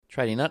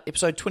Trading Nut,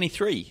 episode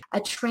 23. A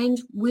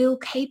trend will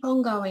keep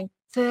on going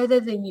further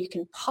than you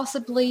can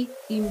possibly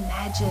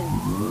imagine.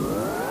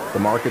 The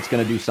market's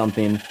going to do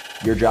something.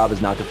 Your job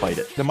is not to fight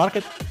it. The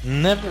market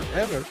never,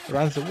 ever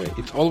runs away.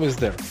 It's always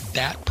there.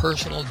 That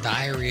personal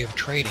diary of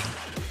trading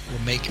will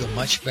make you a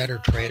much better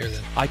trader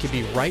than... I could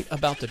be right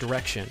about the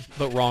direction,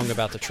 but wrong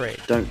about the trade.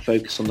 Don't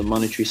focus on the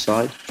monetary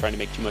side. Trying to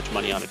make too much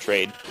money on a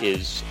trade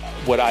is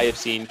what I have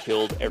seen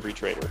killed every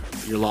trader.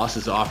 Your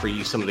losses offer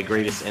you some of the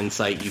greatest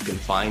insight you can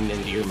find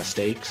into your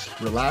mistakes.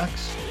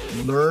 Relax,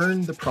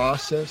 learn the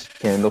process.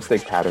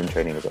 Candlestick pattern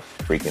trading is a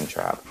freaking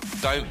trap.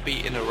 Don't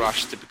be in a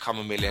rush to become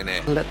a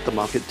millionaire. Let the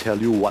market tell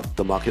you what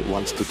the market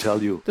wants to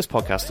tell you. This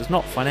podcast is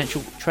not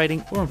financial,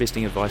 trading, or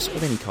investing advice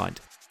of any kind.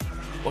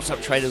 What's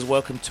up, traders?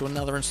 Welcome to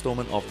another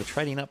installment of the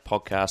Trading Nut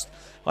podcast.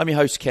 I'm your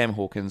host, Cam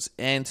Hawkins,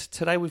 and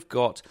today we've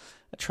got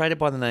a trader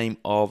by the name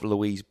of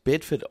Louise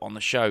Bedford on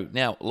the show.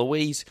 Now,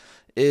 Louise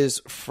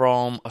is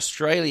from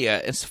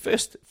Australia. It's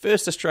the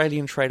first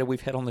Australian trader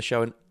we've had on the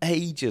show in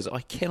ages.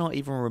 I cannot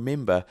even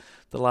remember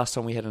the last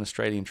time we had an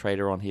Australian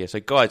trader on here. So,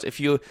 guys, if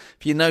you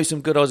know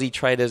some good Aussie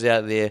traders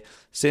out there,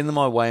 send them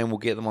my way and we'll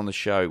get them on the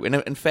show. And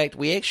in fact,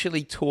 we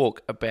actually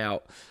talk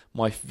about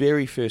my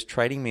very first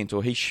trading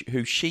mentor,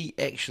 who she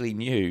actually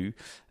knew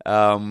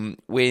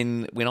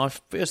when I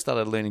first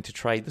started learning to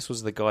trade. This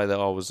was the guy that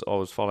I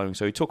was following.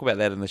 So we talk about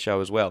that in the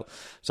show as well.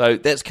 So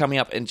that's coming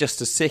up in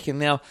just a second.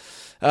 Now,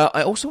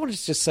 I also wanted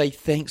to just say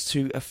thanks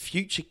to a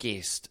future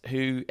guest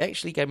who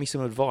actually gave me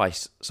some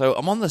advice. So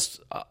I'm on this,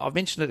 I've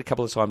mentioned it a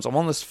couple of times, I'm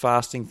on this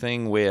fasting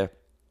thing where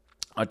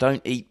I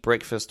don't eat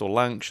breakfast or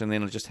lunch, and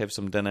then I just have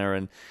some dinner,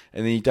 and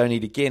then you don't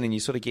eat again, and you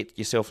sort of get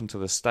yourself into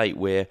the state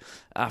where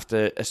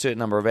after a certain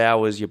number of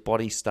hours, your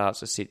body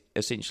starts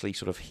essentially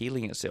sort of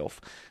healing itself.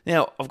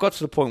 Now, I've got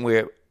to the point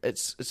where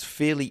it's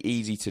fairly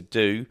easy to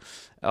do.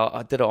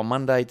 I did it on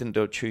Monday, didn't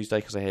do it Tuesday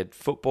because I had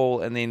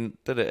football, and then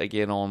did it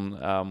again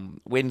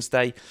on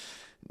Wednesday.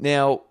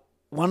 Now,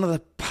 one of the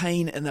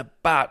pain in the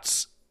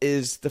butts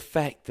is the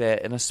fact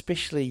that, and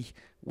especially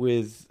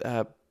with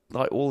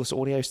like all this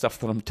audio stuff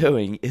that I'm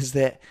doing, is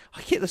that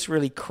I get this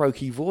really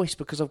croaky voice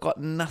because I've got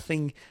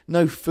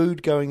no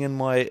food going in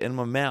my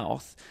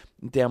mouth,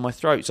 down my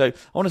throat. So I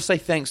want to say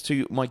thanks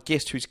to my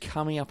guest who's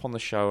coming up on the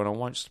show, and I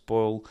won't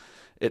spoil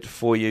it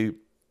for you,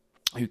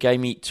 who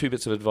gave me 2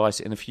 bits of advice.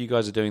 And if you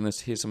guys are doing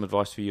this, here's some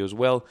advice for you as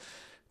well.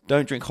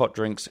 Don't drink hot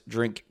drinks,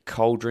 drink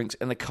cold drinks,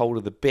 and the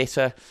colder the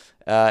better.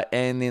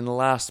 And then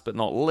last but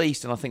not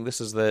least, and I think this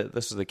is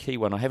the key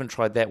one. I haven't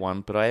tried that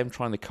one, but I am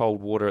trying the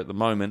cold water at the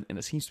moment, and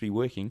it seems to be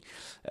working.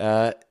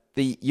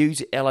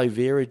 Use aloe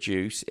vera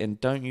juice, and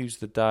don't use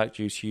the dark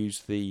juice. Use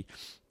the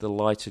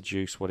lighter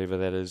juice, whatever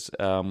that is.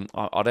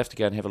 I'd have to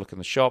go and have a look in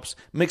the shops.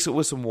 Mix it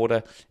with some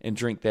water and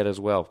drink that as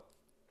well.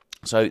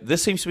 So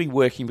this seems to be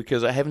working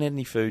because I haven't had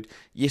any food.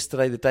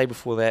 Yesterday, the day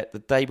before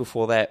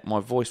that, my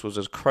voice was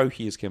as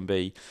croaky as can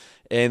be.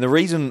 And the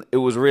reason it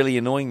was really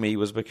annoying me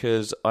was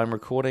because I'm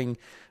recording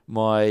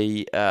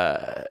my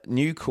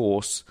new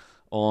course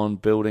on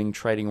building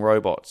trading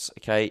robots,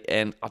 okay?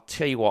 And I'll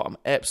tell you what, I'm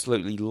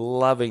absolutely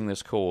loving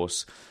this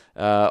course.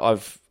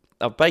 I've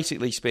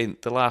basically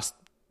spent the last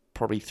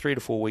probably 3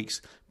 to 4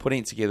 weeks putting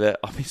it together.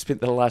 I've spent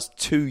the last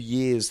 2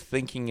 years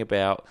thinking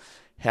about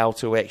how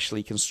to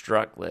actually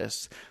construct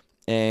this.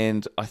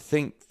 And I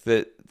think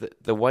that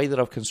the way that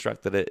I've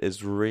constructed it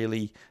is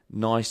really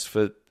nice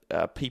for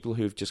people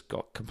who've just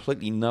got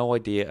completely no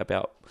idea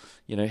about,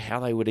 how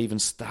they would even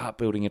start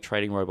building a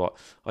trading robot.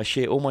 I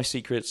share all my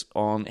secrets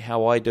on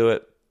how I do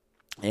it,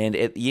 and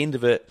at the end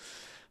of it,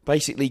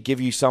 basically give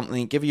you a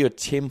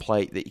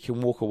template that you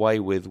can walk away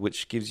with,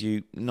 which gives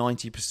you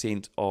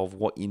 90% of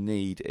what you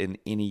need in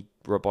any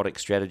robotic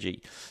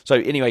strategy. So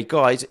anyway,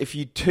 guys, if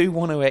you do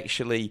want to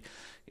actually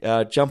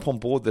jump on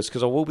board this,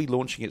 because I will be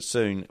launching it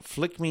soon,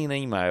 flick me an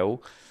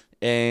email,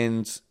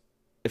 and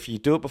if you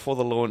do it before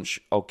the launch,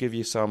 I'll give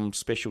you some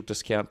special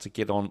discount to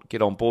get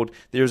on board.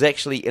 There is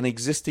actually an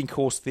existing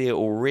course there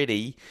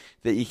already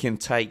that you can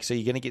take, so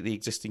you're going to get the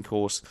existing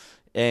course,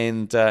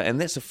 and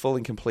that's a full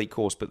and complete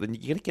course. But then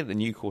you're going to get the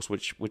new course,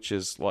 which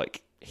is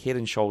like head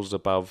and shoulders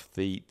above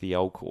the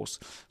old course.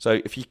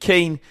 So if you're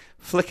keen,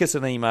 flick us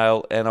an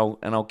email, and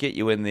I'll get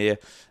you in there.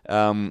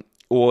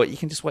 Or you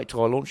can just wait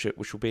till I launch it,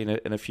 which will be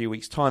in a few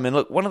weeks' time. And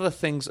look, one of the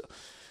things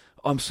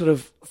I'm sort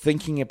of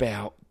thinking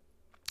about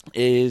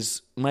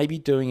is maybe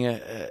doing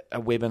a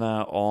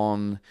webinar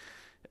on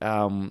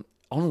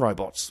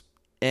robots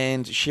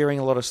and sharing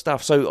a lot of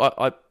stuff. So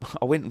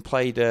I went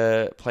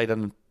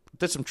and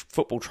did some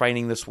football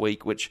training this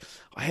week, which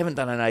I haven't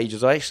done in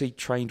ages. I actually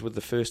trained with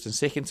the first and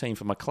second team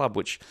for my club,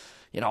 which,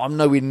 I'm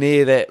nowhere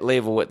near that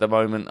level at the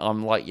moment.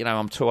 I'm like,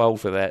 I'm too old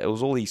for that. It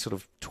was all these sort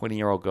of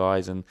 20-year-old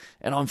guys, and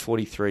I'm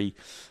 43.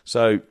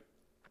 So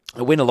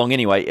I went along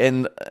anyway.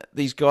 And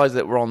these guys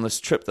that were on this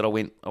trip that I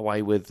went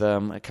away with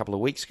a couple of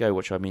weeks ago,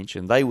 which I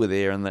mentioned, they were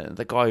there, and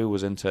the guy who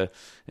was into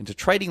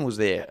trading was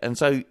there. And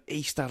so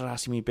he started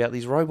asking me about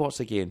these robots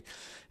again.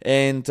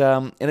 And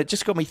it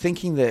just got me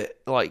thinking that,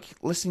 like,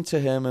 listening to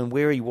him and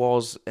where he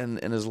was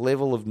and his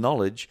level of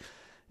knowledge,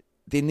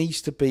 there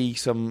needs to be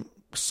some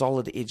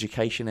solid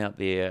education out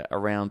there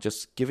around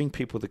just giving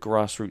people the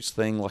grassroots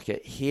thing. Like,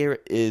 here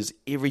is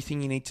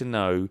everything you need to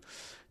know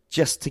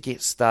just to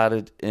get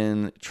started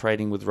in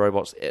trading with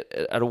robots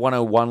at a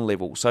 101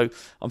 level. So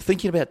I'm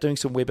thinking about doing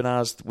some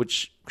webinars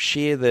which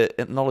share the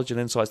knowledge and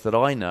insights that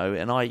I know,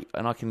 and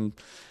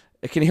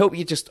it can help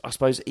you just, I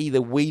suppose,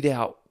 either weed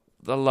out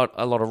a lot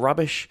of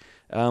rubbish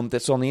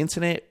that's on the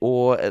internet,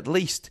 or at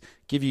least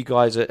give you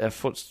guys a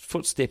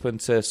footstep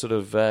into sort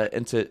of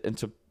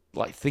into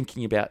like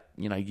thinking about,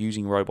 you know,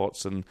 using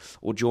robots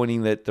or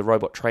joining the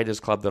Robot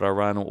Traders Club that I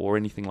run, or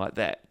anything like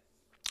that.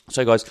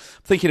 So guys,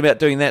 thinking about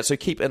doing that, so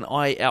keep an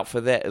eye out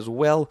for that as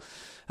well.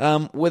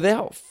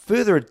 Without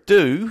further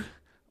ado,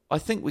 I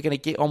think we're going to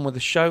get on with the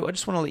show. I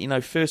just want to let you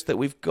know first that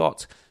we've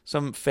got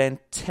some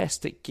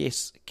fantastic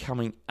guests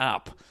coming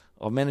up.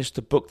 I've managed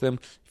to book them.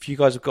 If you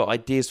guys have got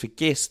ideas for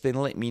guests, then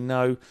let me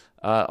know.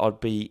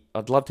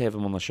 I'd love to have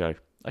them on the show.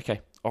 Okay,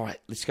 all right,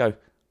 let's go.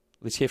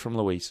 Let's hear from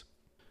Louise.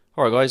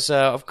 All right, guys,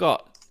 I've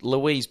got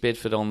Louise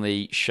Bedford on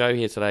the show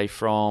here today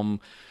from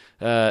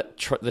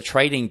The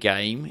Trading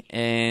Game,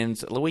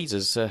 and Louise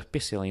is a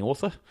best-selling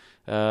author.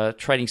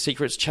 Trading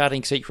Secrets,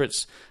 Charting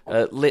Secrets,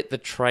 Let the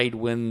Trade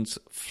Winds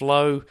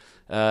Flow,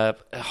 a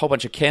whole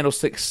bunch of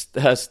candlestick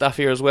stuff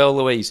here as well,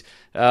 Louise,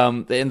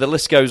 and the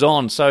list goes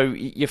on. So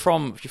you're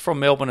from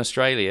Melbourne,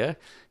 Australia.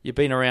 You've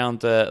been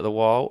around a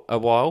while.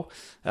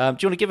 Do you want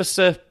to give us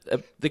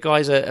the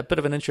guys a bit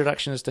of an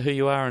introduction as to who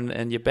you are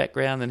and your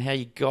background and how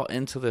you got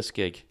into this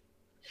gig?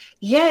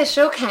 Yeah,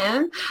 sure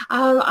can.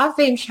 I've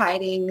been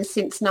trading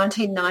since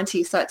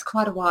 1990, so it's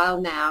quite a while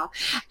now.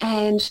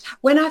 And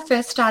when I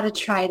first started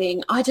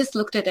trading, I just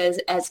looked at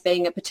it as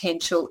being a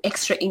potential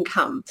extra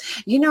income.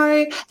 You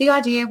know, the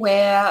idea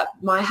where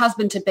my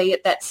husband-to-be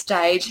at that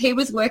stage, he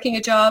was working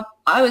a job,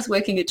 I was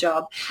working a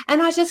job,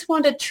 and I just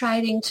wanted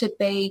trading to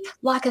be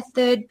like a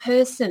third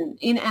person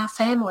in our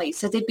family.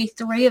 So there'd be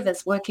three of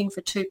us working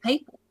for two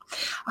people.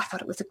 I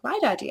thought it was a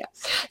great idea.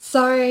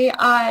 So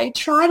I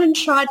tried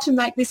to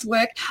make this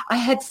work. I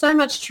had so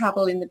much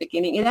trouble in the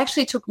beginning. It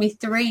actually took me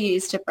 3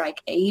 years to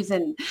break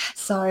even.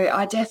 So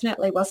I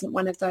definitely wasn't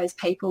one of those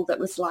people that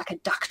was like a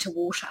duck to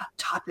water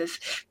type of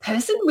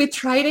person with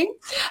trading.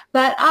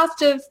 But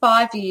after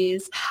 5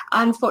 years,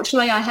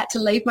 unfortunately, I had to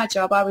leave my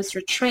job. I was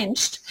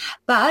retrenched.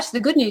 But the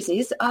good news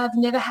is I've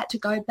never had to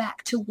go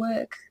back to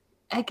work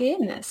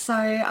again. So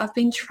I've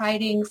been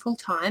trading full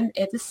time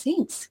ever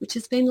since, which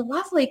has been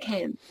lovely,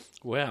 Cam.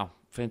 Wow,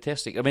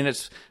 fantastic. I mean,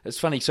 it's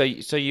funny. So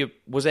you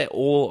was that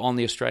all on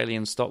the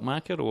Australian stock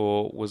market,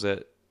 or was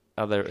it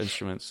other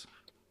instruments?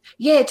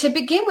 Yeah, to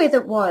begin with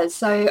it was.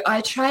 So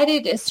I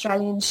traded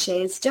Australian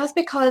shares just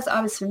because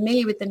I was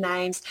familiar with the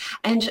names.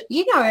 And,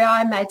 you know,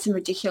 I made some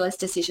ridiculous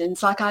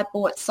decisions. Like I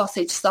bought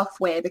Sausage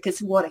Software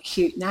because what a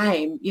cute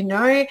name, you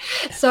know.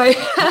 So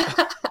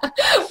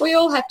we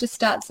all have to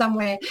start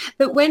somewhere.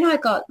 But when I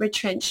got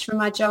retrenched from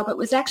my job, it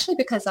was actually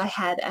because I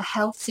had a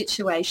health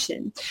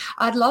situation.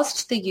 I'd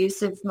lost the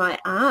use of my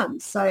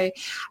arms. So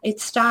it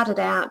started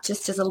out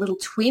just as a little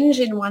twinge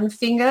in one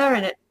finger,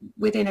 and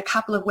within a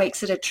couple of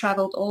weeks it had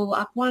travelled all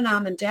up one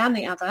arm and down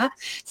the other.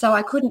 So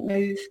I couldn't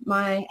move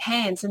my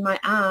hands and my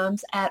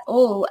arms at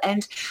all.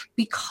 And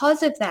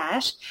because of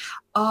that,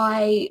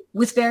 I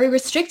was very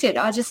restricted.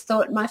 I just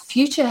thought my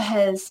future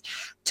has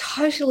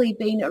totally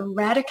been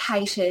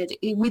eradicated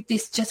with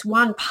this just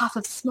one puff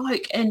of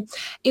smoke. And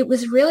it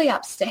was really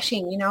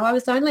upsetting. You know, I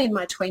was only in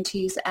my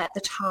 20s at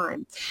the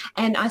time.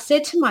 And I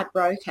said to my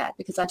broker,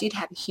 because I did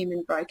have a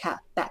human broker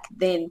back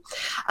then,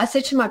 I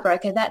said to my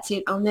broker, that's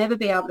it, I'll never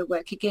be able to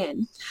work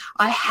again.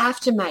 I have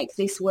to make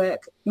this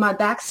work. My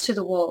back's to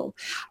the wall.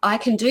 I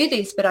can do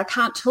this, but I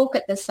can't talk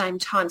at the same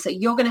time. So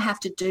you're going to have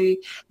to do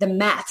the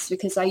maths,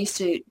 because I used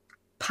to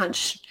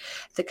punch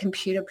the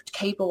computer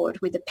keyboard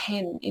with a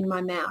pen in my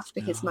mouth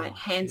because my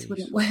hands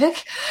wouldn't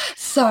work.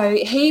 So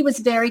he was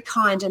very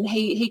kind, and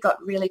he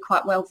got really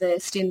quite well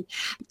versed in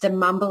the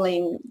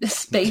mumbling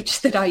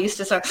speech that I used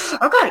to say,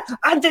 I've got to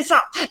add this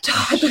up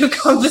type of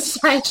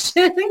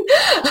conversation.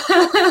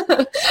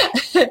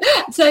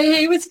 So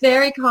he was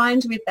very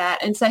kind with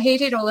that. And so he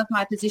did all of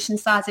my position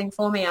sizing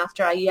for me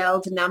after I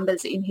yelled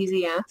numbers in his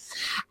ear.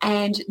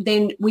 And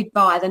then we'd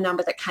buy the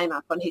number that came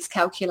up on his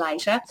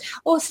calculator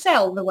or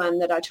sell the one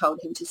that I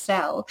told him to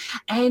sell.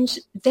 And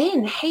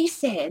then he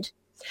said,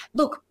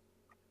 look,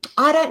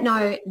 I don't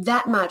know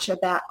that much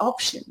about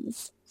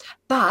options,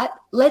 but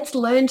let's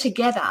learn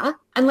together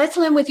and let's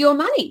learn with your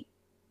money.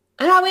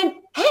 And I went,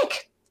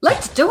 heck,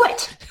 let's do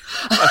it.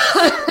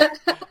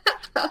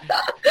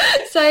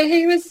 So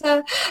he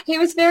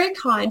was very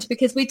kind,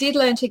 because we did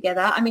learn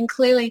together. I mean,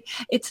 clearly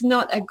it's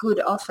not a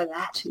good offer.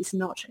 That is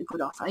not a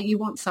good offer. You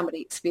want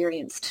somebody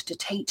experienced to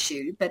teach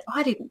you, but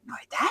I didn't know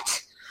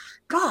that.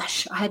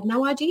 gosh, I had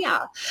no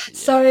idea.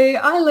 So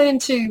I learned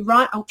to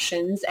write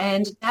options,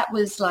 and that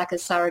was like a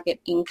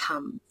surrogate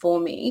income for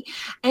me.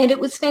 And it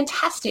was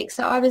fantastic.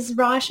 So I was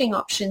writing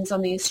options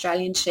on the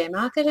Australian share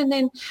market, and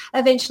then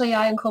eventually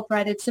I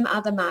incorporated some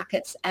other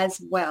markets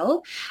as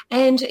well.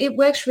 And it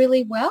worked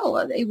really well.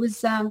 It was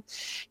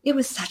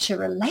such a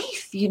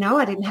relief,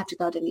 I didn't have to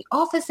go to the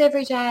office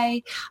every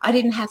day. I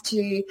didn't have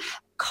to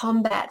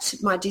combat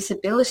my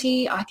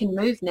disability. I can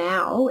move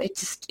now.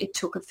 It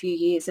took a few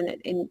years,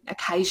 and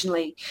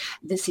occasionally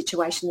the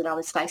situation that I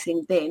was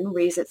facing then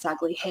rears its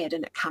ugly head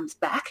and it comes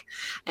back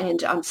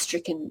and I'm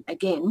stricken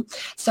again.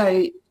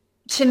 So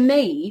to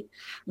me,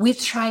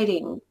 with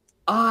trading,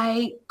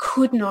 I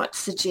could not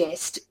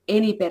suggest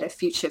any better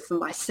future for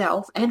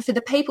myself and for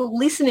the people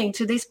listening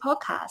to this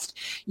podcast.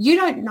 You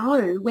don't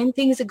know when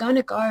things are going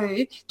to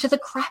go to the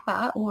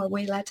crapper, or are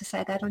we allowed to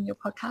say that on your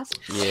podcast?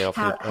 Yeah,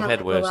 I've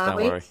had worse, don't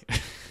worry.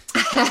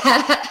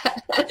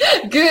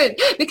 Good,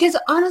 because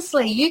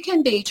honestly, you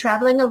can be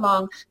traveling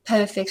along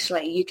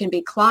perfectly. You can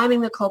be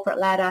climbing the corporate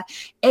ladder.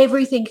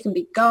 Everything can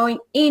be going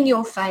in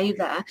your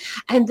favor.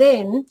 And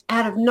then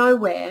out of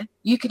nowhere,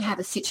 you can have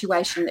a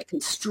situation that can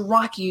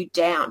strike you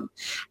down.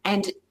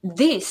 And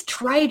this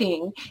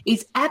trading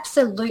is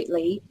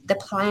absolutely the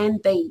plan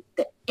B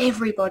that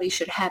everybody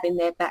should have in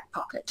their back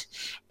pocket.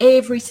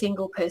 Every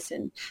single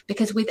person.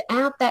 Because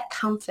without that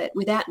comfort,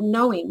 without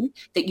knowing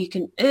that you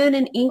can earn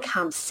an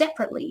income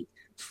separately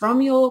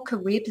from your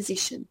career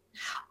position,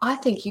 I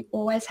think you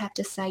always have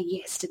to say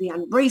yes to the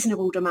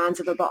unreasonable demands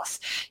of a boss.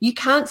 You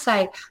can't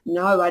say,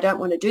 no, I don't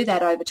want to do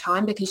that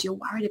overtime because you're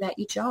worried about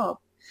your job.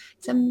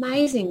 It's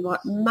amazing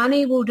what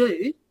money will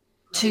do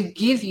to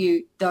give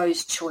you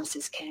those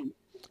choices, Cam.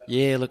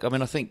 Yeah, look, I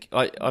mean, I think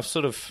I've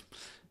sort of,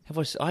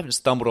 I haven't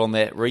stumbled on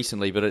that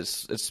recently, but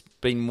it's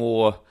been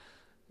more,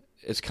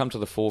 it's come to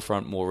the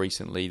forefront more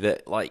recently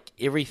that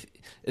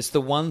it's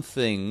the one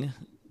thing,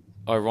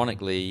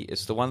 ironically,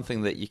 it's the one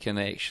thing that you can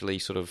actually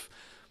sort of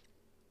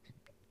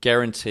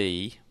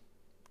guarantee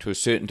to a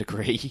certain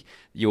degree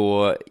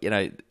your,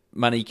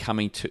 money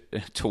coming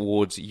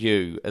towards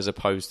you as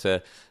opposed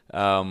to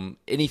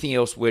anything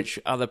else which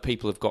other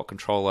people have got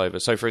control over.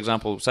 So, for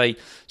example, so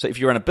if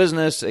you run a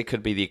business, it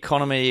could be the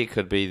economy, it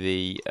could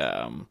be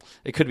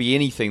it could be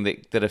anything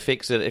that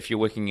affects it. If you're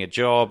working a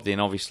job, then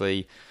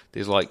obviously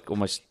there's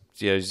almost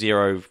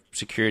zero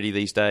security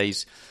these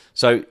days.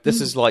 So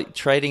this is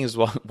trading is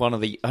one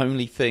of the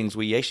only things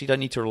where you actually don't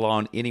need to rely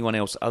on anyone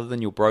else other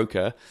than your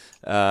broker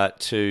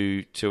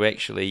to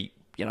actually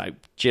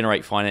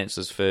generate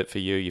finances for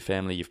you, your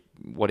family,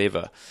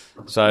 whatever.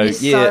 So You're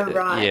so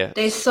right. Yeah.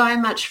 There's so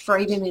much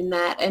freedom in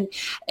that. And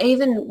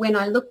even when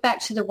I look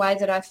back to the way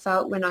that I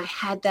felt when I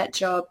had that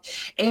job,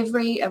 I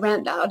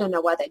don't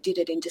know why they did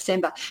it in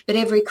December, but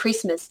every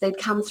Christmas they'd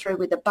come through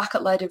with a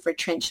bucket load of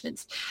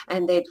retrenchments,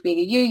 and they'd be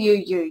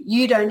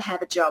you don't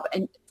have a job.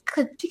 And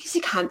because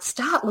you can't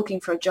start looking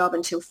for a job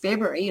until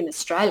February in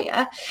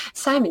Australia.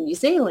 Same in New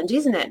Zealand,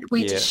 isn't it?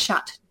 We just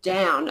shut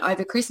down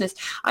over Christmas.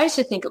 I used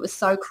to think it was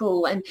so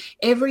cruel. And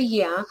every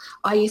year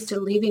I used to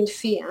live in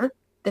fear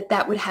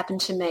that would happen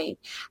to me.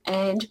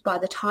 And by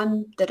the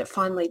time that it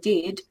finally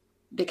did,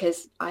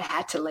 because I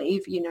had to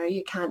leave,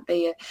 you can't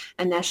be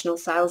a national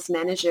sales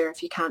manager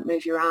if you can't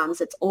move your arms.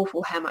 It's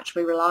awful how much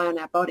we rely on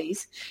our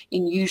bodies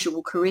in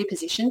usual career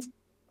positions.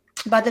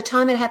 By the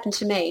time it happened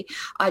to me,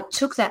 I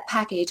took that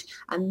package,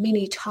 a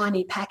mini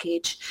tiny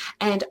package,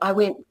 and I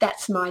went,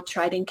 that's my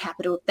trading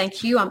capital.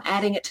 Thank you. I'm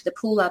adding it to the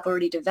pool I've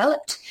already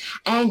developed,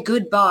 and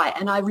goodbye.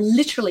 And I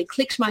literally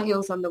clicked my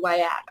heels on the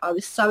way out. I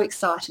was so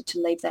excited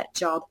to leave that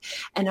job.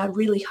 And I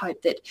really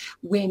hope that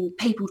when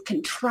people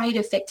can trade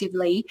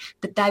effectively,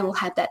 that they will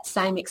have that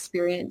same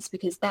experience,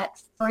 because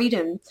that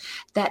freedom,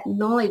 that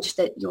knowledge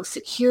that your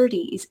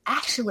security is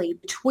actually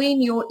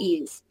between your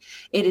ears.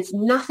 It has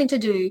nothing to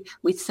do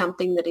with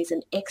something that is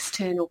an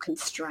external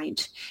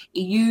constraint.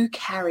 You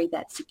carry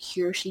that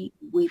security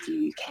with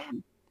you,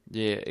 Cam.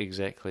 Yeah,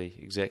 exactly.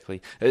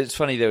 It's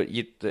funny that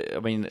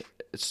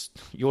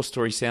your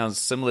story sounds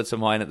similar to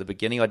mine at the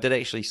beginning. I did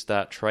actually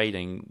start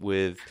trading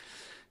I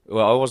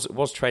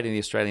was trading the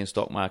Australian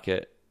stock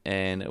market,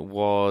 and it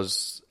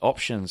was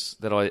options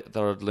that I'd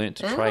learnt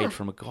to trade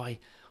from a guy.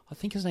 I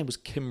think his name was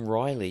Kim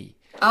Riley.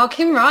 Oh,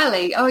 Kim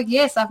Riley. Oh,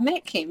 yes, I've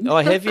met Kim. Oh,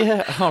 have you?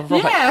 Oh,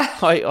 right. Yeah.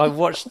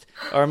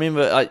 I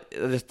remember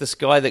this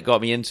guy that got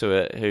me into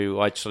it, who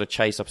I sort of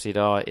chased up, said,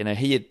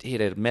 he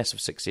had a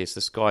massive success.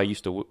 This guy I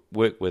used to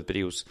work with, but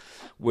he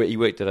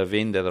worked at a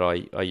vendor that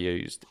I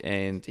used,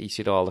 and he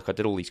said, oh, look, I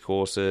did all these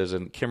courses,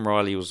 and Kim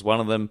Riley was one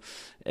of them.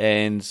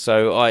 And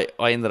so I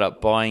ended up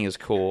buying his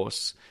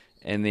course,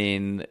 and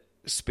then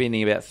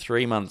spending about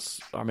 3 months,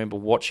 I remember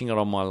watching it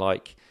on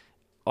my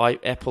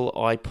Apple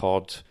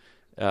iPod.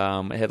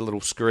 It had a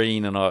little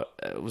screen, and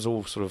it was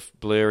all sort of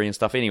blurry and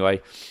stuff.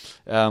 Anyway,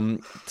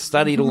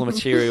 studied all the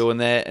material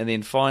and that, and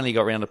then finally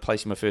got around to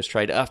placing my first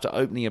trade after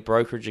opening a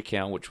brokerage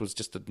account, which was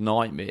just a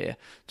nightmare.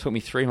 It took me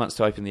 3 months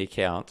to open the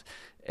account,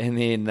 and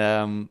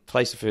then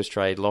placed the first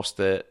trade, lost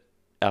it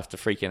after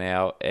freaking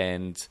out,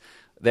 and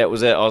that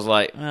was it. I was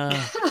like,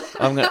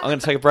 I'm going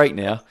to take a break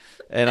now.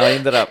 And I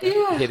ended up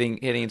heading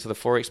into the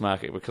Forex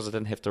market because I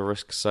didn't have to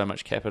risk so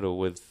much capital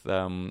with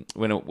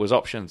when it was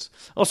options.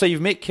 Also,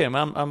 you've met Kim.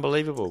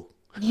 Unbelievable.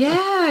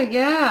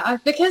 Yeah.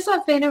 Because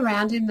I've been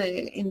around in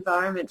the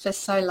environment for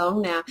so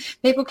long now,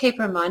 people keep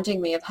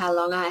reminding me of how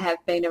long I have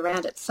been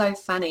around. It's so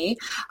funny.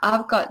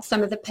 I've got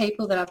some of the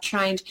people that I've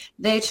trained,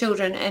 their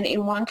children, and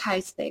in one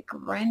case, their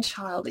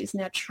grandchild is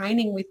now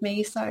training with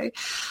me. So,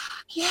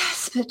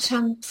 yes, but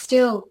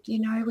still,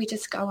 we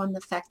just go on the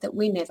fact that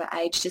we never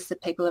age, just the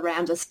people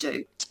around us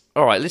do.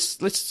 All right,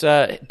 let's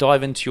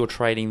dive into your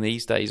trading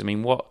these days. I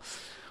mean,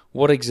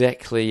 what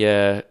exactly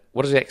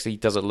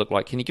does it look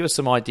like? Can you give us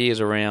some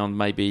ideas around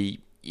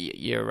maybe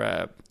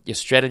your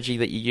strategy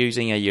that you're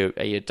using? Are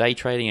you day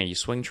trading? Are you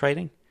swing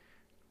trading?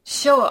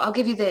 Sure, I'll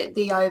give you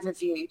the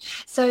overview.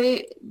 So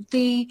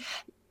the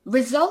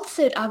results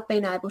that I've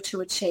been able to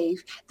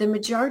achieve, the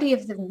majority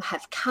of them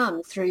have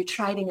come through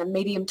trading a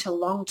medium to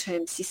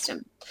long-term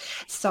system.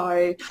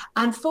 So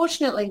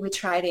unfortunately with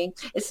trading,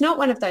 it's not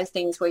one of those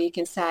things where you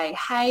can say,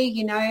 hey,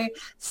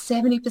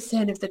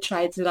 70% of the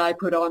trades that I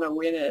put on are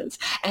winners.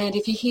 And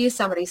if you hear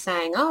somebody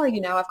saying, oh,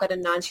 I've got a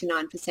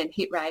 99%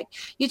 hit rate,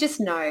 you just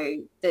know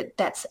that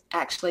that's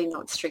actually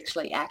not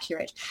strictly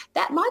accurate.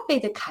 That might be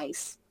the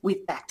case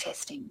with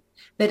backtesting,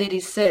 but it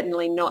is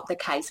certainly not the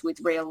case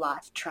with real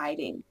life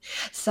trading.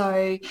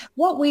 So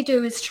what we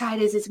do as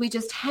traders is we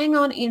just hang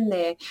on in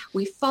there.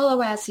 We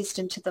follow our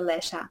system to the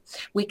letter.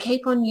 We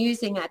keep on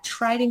using our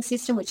trading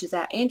system, which is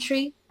our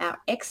entry, our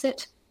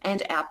exit,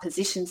 and our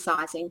position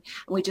sizing.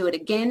 And we do it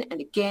again and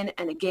again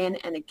and again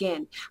and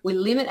again. We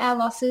limit our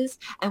losses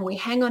and we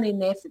hang on in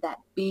there for that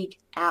big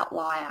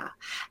outlier.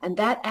 And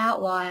that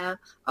outlier,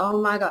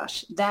 oh my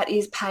gosh, that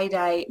is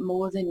payday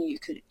more than you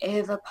could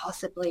ever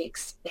possibly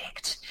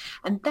expect.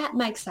 And that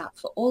makes up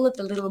for all of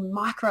the little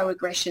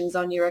microaggressions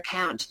on your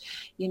account.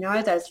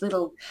 Those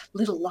little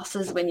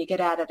losses when you get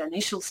out at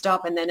initial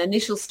stop and then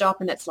initial stop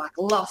and it's like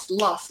loss.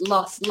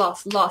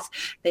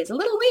 There's a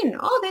little win.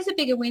 Oh, there's a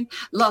bigger win.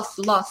 Loss.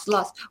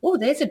 Oh,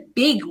 there's a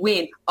big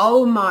win.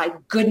 Oh my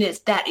goodness,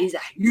 that is a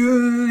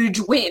huge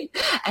win.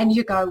 And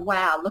you go,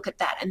 wow, look at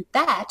that. And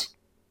that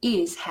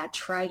is how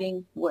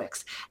trading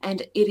works.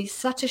 And it is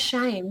such a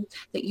shame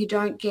that you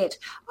don't get,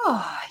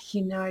 oh,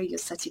 you're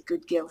such a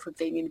good girl for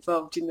being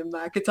involved in the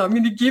markets. I'm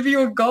going to give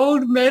you a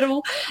gold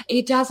medal.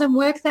 It doesn't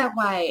work that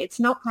way. It's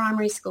not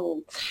primary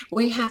school.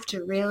 We have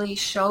to really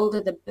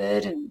shoulder the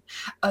burden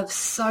of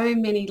so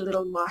many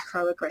little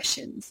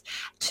microaggressions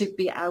to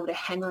be able to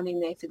hang on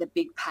in there for the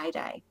big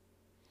payday.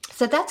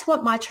 So that's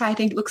what my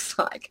trading looks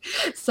like.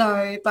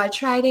 So by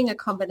trading a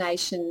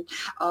combination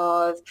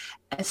of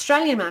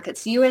Australian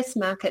markets, US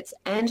markets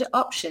and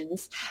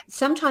options,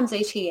 sometimes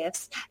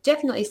ETFs,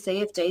 definitely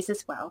CFDs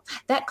as well,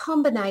 that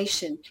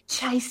combination,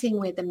 chasing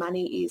where the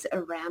money is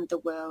around the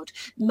world,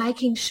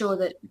 making sure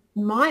that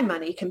my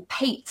money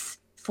competes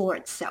for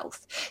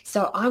itself.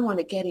 So I want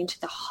to get into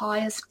the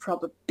highest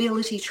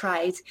probability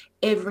trades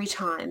every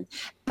time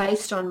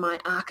based on my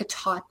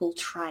archetypal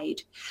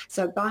trade.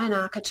 So by an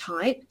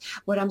archetype,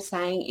 what I'm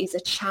saying is a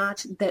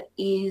chart that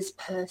is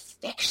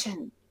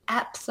perfection,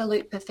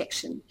 absolute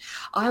perfection.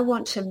 I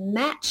want to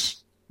match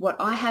what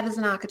I have as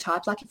an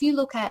archetype. Like if you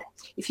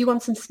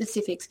want some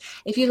specifics,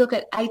 if you look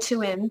at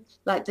A2M,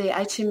 like the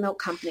A2 Milk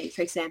Company,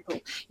 for example,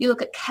 you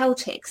look at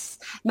Caltex,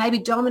 maybe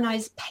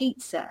Domino's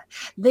Pizza,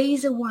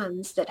 these are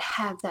ones that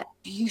have that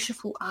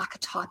beautiful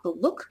archetypal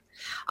look.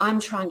 I'm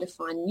trying to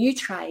find new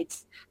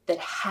trades that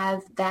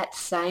have that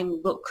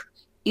same look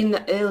in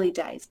the early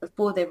days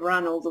before they've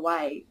run all the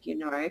way,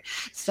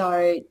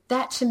 So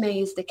that to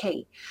me is the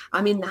key.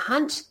 I'm in the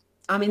hunt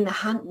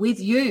with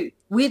you,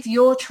 with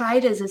your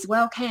traders as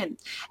well, Cam.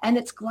 And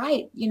it's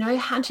great,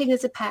 hunting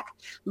as a pack,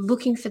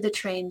 looking for the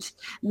trend,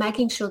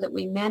 making sure that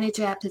we manage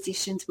our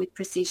positions with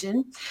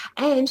precision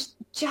and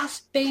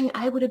just being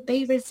able to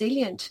be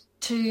resilient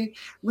to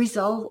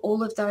resolve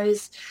all of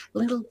those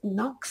little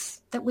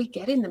knocks that we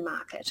get in the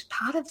market.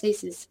 Part of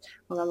this is,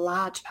 a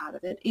large part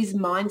of it is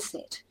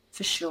mindset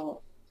for sure.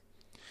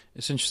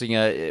 It's interesting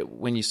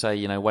when you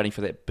say, waiting for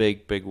that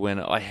big win.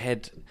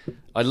 I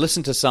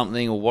listened to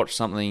something or watched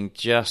something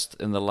just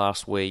in the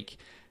last week,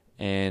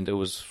 and it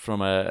was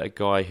from a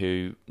guy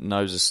who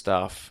knows his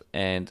stuff,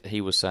 and he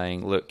was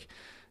saying, look,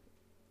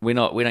 we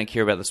don't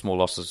care about the small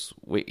losses.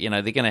 They're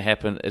going to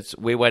happen.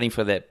 We're waiting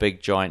for that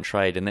big giant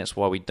trade, and that's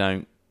why we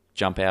don't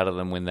jump out of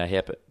them when they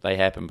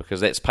happen because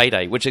that's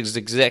payday, which is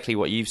exactly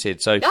what you've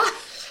said. So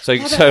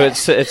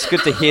it's good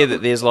to hear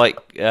that there's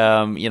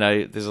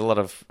there's a lot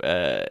of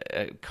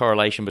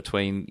correlation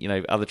between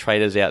other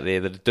traders out there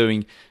that are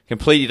doing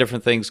completely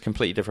different things,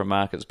 completely different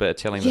markets, but are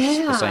telling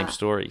the same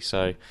story.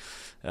 So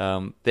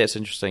that's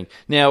interesting.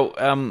 Now,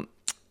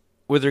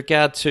 with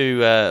regard to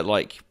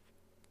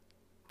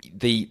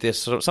there's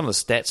sort of some of the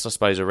stats, I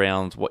suppose,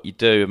 around what you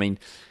do. I mean,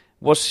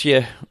 how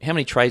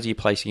many trades are you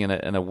placing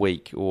in a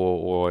week,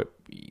 or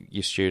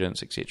your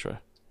students,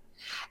 etc.?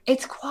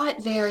 It's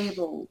quite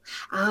variable.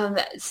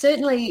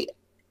 Certainly,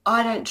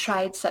 I don't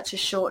trade such a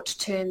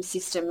short-term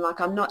system.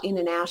 Like, I'm not in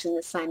and out in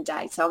the same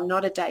day, so I'm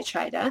not a day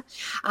trader.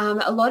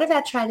 A lot of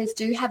our traders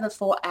do have a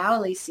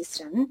 4-hourly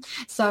system,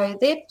 so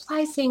they're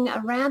placing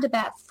around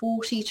about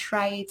 40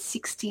 trades,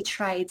 60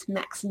 trades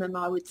maximum,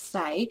 I would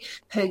say,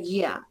 per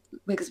year,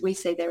 because we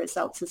see their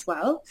results as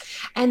well.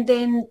 And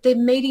then the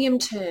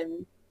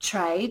medium-term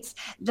trades,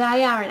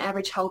 they are an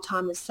average hold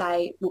time of,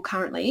 say, well,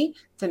 currently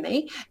for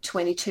me,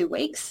 22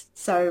 weeks.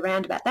 So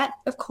around about that.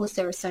 Of course,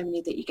 there are so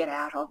many that you get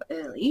out of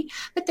early,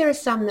 but there are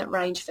some that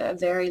range for a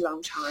very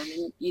long time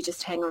and you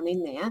just hang on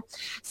in there.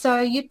 So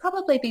you'd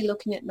probably be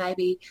looking at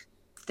maybe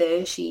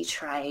 30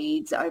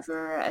 trades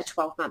over a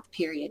 12-month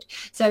period.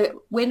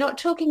 So we're not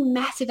talking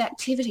massive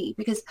activity,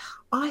 because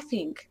I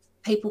think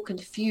people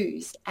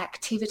confuse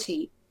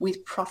activity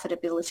with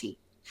profitability.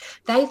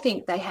 They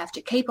think they have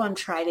to keep on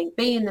trading,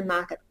 be in the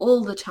market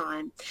all the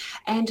time.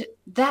 And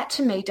that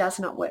to me does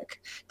not work.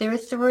 There are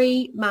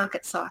 3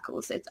 market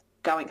cycles. It's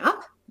going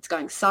up, it's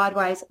going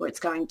sideways, or it's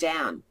going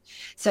down.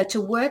 So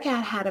to work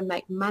out how to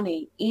make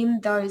money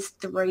in those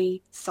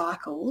 3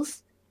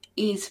 cycles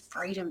is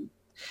freedom.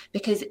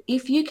 Because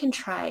if you can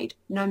trade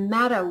no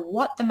matter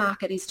what the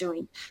market is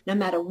doing, no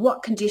matter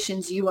what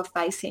conditions you are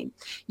facing,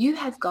 you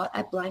have got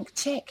a blank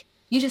check.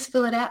 You just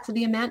fill it out for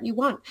the amount you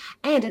want.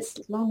 And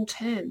it's long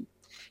term.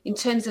 In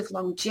terms of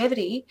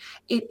longevity,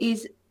 it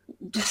is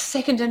just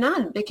second to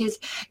none, because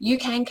you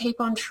can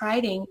keep on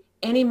trading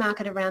any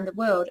market around the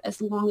world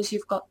as long as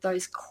you've got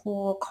those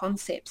core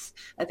concepts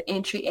of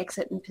entry,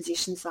 exit, and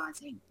position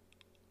sizing.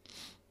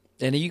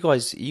 And are you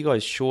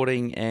guys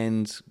shorting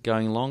and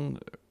going long,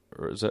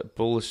 or is it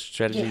bullish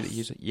strategy Yes. that you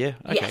use? Yeah.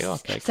 Okay. Yes.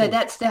 Okay. So Cool.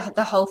 that's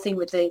the whole thing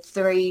with the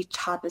 3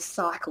 type of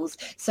cycles.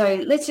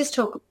 So let's just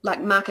talk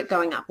like market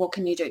going up. What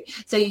can you do?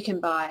 So you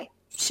can buy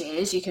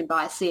shares, you can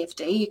buy a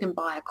CFD, you can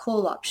buy a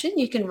call option,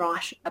 you can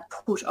write a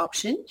put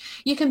option,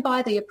 you can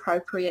buy the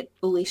appropriate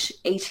bullish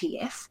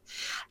ETF,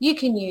 you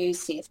can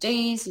use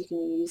CFDs, you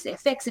can use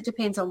FX. It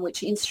depends on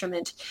which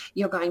instrument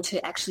you're going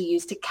to actually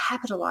use to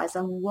capitalize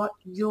on what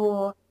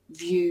your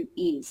view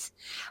is.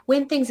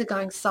 When things are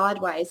going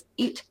sideways,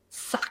 it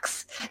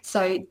sucks.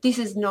 So this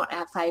is not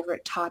our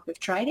favorite type of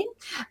trading.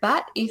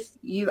 But if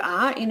you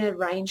are in a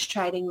range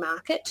trading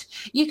market,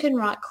 you can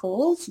write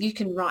calls, you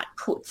can write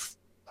puts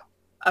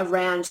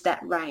around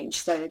that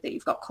range, so that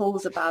you've got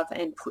calls above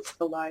and puts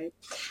below.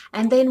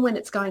 And then when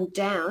it's going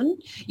down,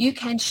 you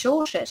can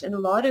short it. And a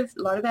lot of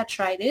our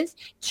traders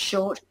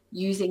short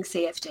using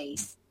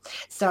CFDs.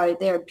 So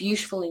they're a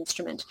beautiful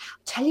instrument.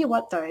 I'll tell you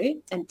what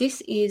though, and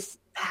this is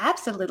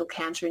perhaps a little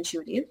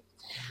counterintuitive,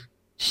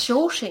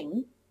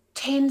 shorting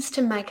tends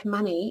to make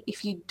money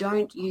if you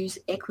don't use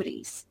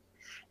equities.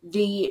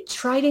 The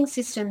trading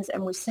systems,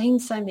 and we've seen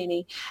so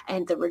many,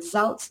 and the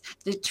results,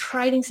 the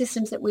trading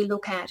systems that we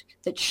look at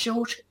that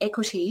short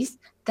equities,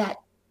 that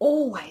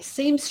always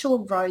seems to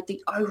erode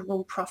the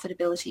overall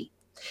profitability.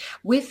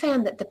 We've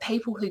found that the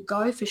people who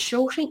go for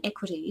shorting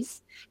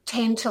equities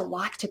tend to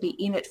like to be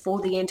in it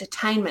for the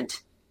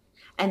entertainment,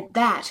 and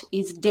that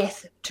is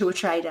death to a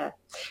trader.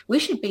 We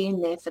should be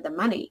in there for the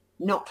money,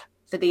 not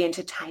for the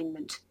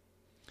entertainment.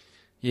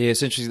 Yeah,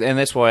 it's interesting, and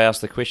that's why I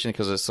asked the question,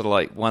 because it's sort of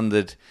like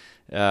wondered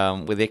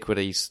with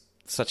equities,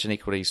 such an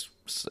equities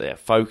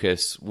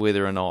focus,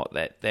 whether or not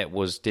that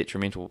was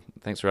detrimental.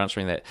 Thanks for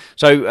answering that.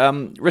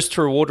 So, risk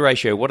to reward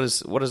ratio, what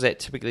does that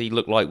typically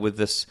look like with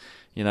this?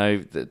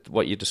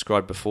 What you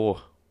described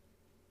before.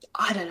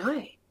 I don't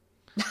know.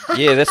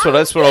 Yeah, that's what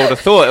I would have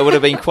thought. It would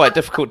have been quite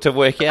difficult to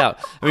work out.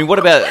 I mean, what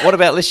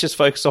about? Let's just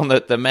focus on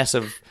the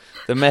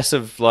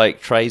massive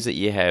like trades that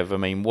you have. I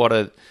mean, what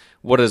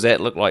does that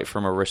look like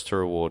from a risk to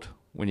reward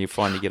when you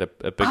finally get a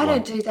big one?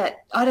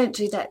 I don't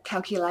do that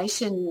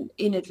calculation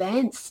in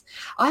advance.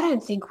 I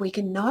don't think we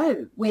can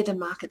know where the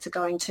markets are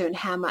going to and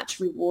how much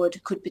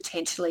reward could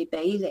potentially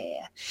be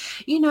there.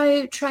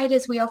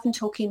 Traders, we often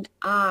talk in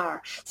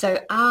R. So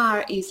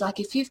R is like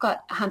if you've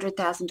got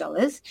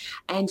 $100,000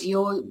 and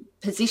your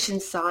position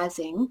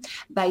sizing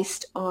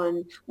based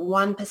on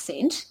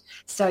 1%,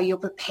 so you're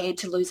prepared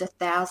to lose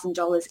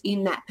 $1,000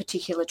 in that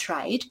particular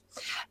trade.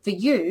 For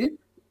you,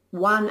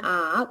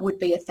 1R would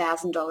be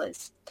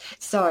 $1,000.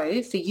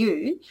 So for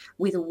you,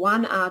 with a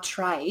 1R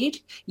trade,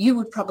 you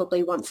would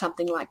probably want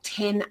something like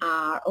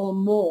 10R or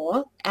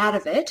more out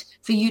of it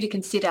for you to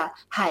consider,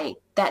 hey,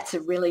 that's a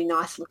really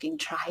nice looking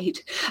trade.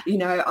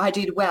 I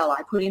did well.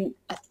 I put in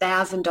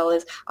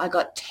 $1,000. I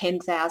got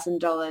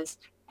 $10,000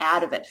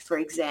 out of it, for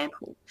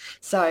example.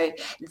 So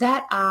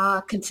that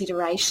R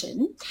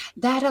consideration,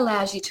 that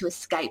allows you to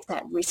escape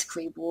that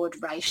risk-reward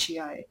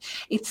ratio.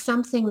 It's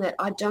something that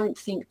I don't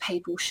think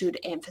people should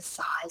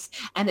emphasise,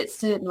 and it's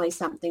certainly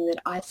something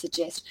that I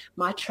suggest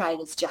my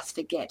traders just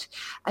forget.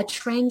 A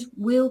trend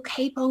will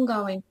keep on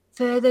going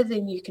further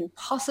than you can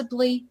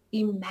possibly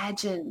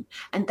imagine,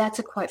 and that's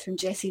a quote from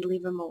Jesse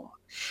Livermore.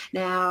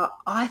 Now,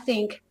 I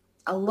think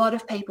a lot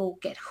of people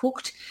get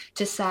hooked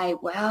to say,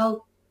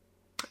 well,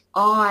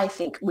 I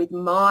think with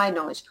my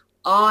knowledge,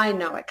 I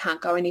know it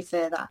can't go any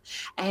further.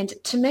 And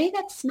to me,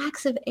 that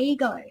smacks of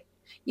ego.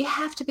 you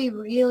have to be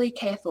really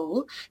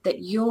careful that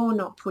you're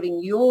not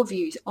putting your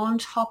views on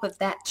top of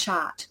that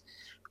chart,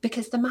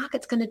 because the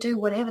market's going to do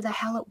whatever the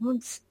hell it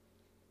wants.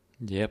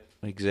 Yep,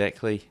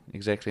 exactly. I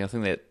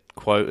think that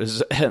quote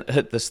is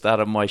at the start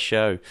of my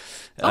show.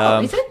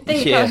 Is it? There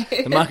you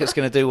go. The market's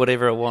going to do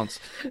whatever it wants.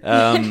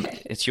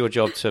 It's your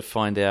job to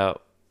find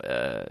out.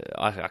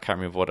 I can't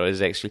remember what it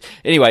is actually.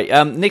 Anyway,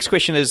 next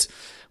question is,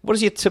 what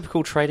does your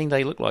typical trading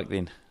day look like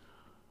then?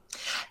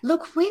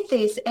 Look, with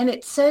this, and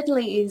it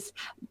certainly is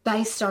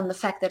based on the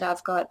fact that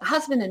I've got a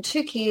husband and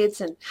 2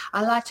 kids, and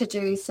I like to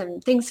do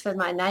some things for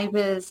my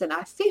neighbours, and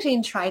I fit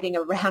in trading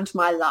around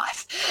my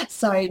life,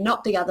 so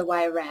not the other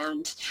way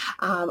around.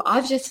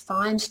 I've just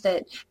find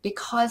that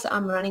because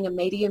I'm running a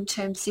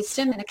medium-term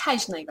system and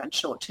occasionally run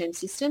short-term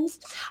systems,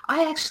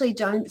 I actually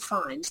don't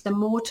find the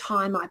more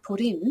time I put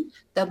in,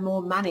 the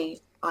more money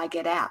I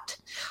get out.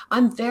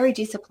 I'm very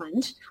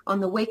disciplined. On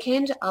the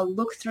weekend, I'll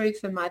look through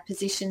for my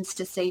positions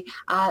to see,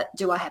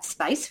 do I have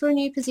space for a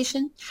new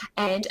position,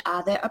 and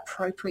are there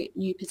appropriate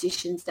new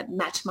positions that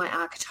match my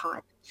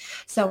archetype?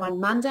 So on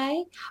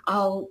Monday,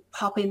 I'll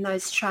pop in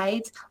those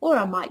trades, or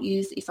I might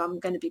use, if I'm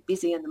going to be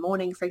busy in the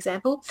morning, for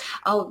example,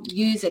 I'll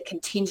use a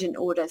contingent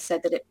order so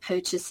that it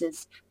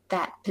purchases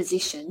that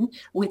position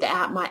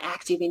without my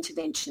active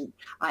intervention.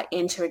 I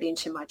enter it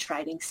into my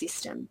trading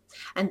system.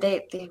 And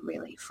they're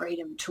really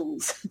freedom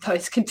tools,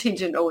 those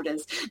contingent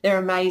orders. They're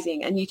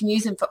amazing. And you can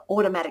use them for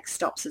automatic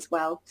stops as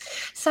well.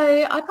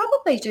 So I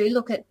probably do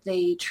look at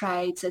the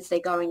trades as they're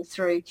going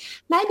through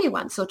maybe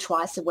once or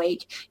twice a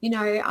week. You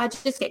know, I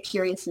just get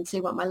curious and see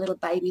what my little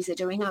babies are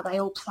doing. Are they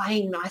all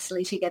playing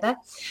nicely together?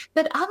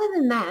 But other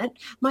than that,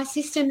 my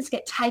systems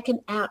get taken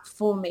out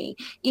for me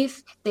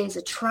if there's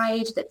a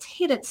trade that's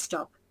hit its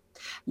stop.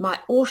 My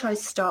auto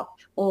stop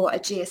or a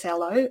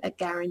GSLO, a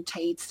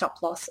guaranteed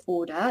stop loss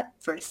order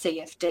for a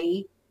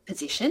CFD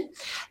position,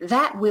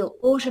 that will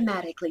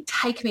automatically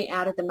take me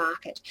out of the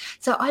market.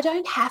 So I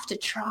don't have to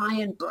try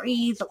and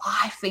breathe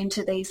life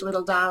into these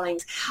little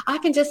darlings. I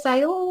can just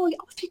say, oh,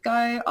 off you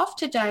go, off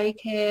to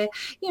daycare.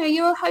 You know,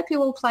 you hope you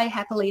will play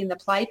happily in the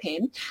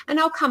playpen, and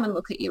I'll come and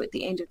look at you at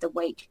the end of the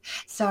week.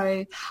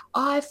 So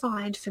I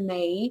find for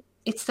me,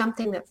 it's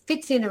something that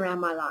fits in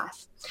around my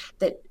life,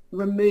 that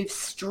removes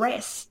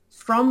stress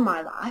from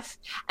my life,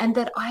 and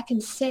that I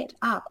can set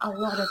up a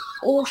lot of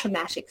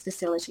automatic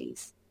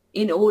facilities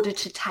in order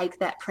to take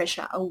that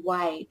pressure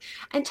away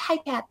and take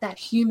out that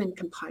human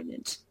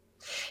component.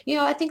 You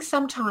know, I think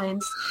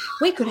sometimes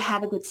we could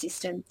have a good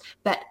system,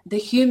 but the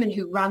human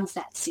who runs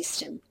that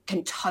system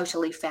can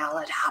totally foul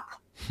it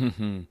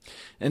up.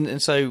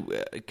 and so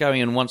going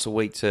in once a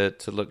week to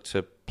look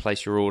to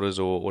place your orders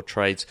or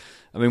trades,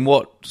 I mean,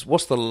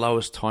 what's the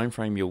lowest time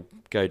frame you'll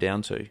go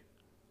down to?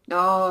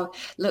 Oh,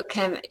 look,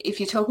 Cam, if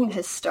you're talking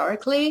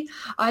historically,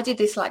 I did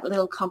this like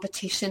little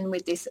competition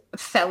with this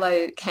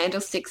fellow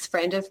candlesticks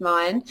friend of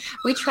mine.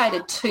 We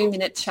traded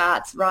 2-minute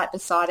charts right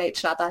beside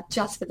each other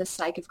just for the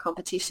sake of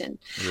competition,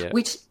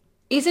 which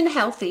isn't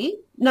healthy.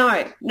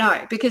 No,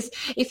 because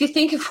if you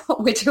think of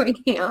what we're doing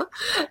here,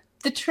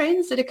 the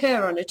trends that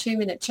occur on a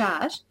 2-minute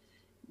chart,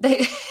 they're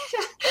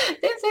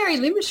very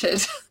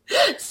limited.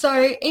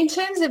 So in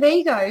terms of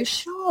ego,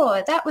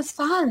 sure, that was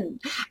fun.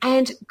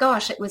 And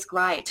gosh, it was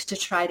great to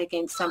trade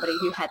against somebody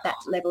who had that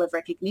level of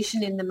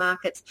recognition in the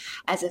markets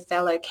as a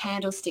fellow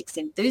candlesticks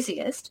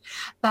enthusiast.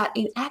 But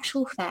in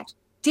actual fact,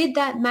 did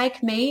that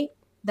make me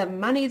the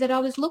money that I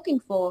was looking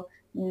for?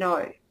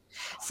 No.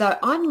 So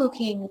I'm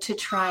looking to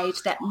trade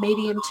that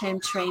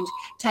medium-term trend,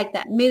 take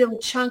that middle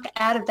chunk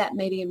out of that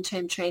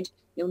medium-term trend.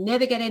 You'll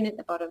never get in at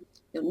the bottom.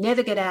 You'll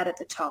never get out at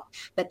the top.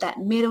 But that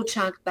middle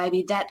chunk,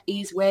 baby, that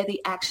is where the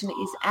action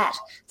is at.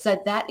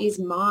 So that is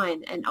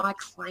mine, and I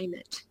claim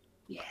it.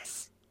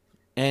 Yes.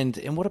 And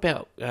what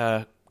about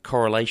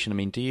correlation? I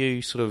mean, do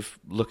you sort of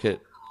look at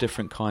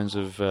different kinds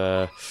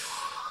of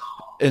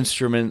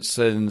instruments?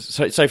 And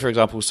so for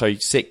example,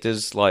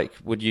 sectors, like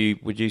would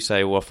you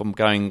say, well, if I'm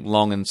going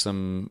long in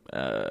some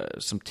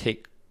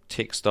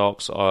tech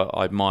stocks,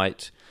 I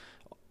might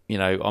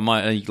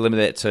only limit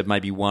that to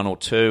maybe 1 or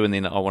 2, and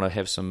then I want to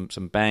have some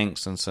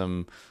banks and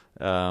some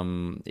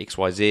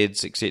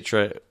XYZs,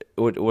 etc.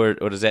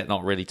 Or does that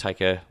not really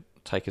take a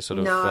sort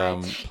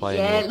of play?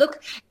 Yeah,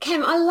 look,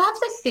 Cam, I love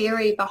the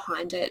theory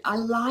behind it. I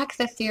like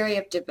the theory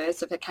of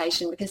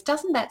diversification, because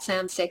doesn't that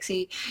sound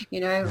sexy? You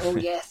know, oh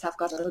yes, I've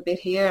got a little bit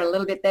here, a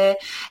little bit there.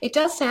 It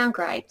does sound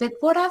great. But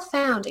what I've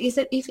found is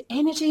that if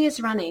energy is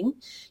running,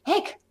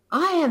 heck,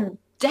 I am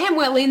damn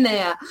well in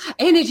there.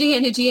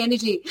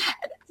 Energy.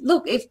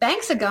 Look, if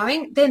banks are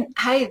going, then,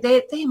 hey,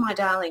 they're my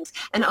darlings,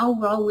 and I'll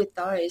roll with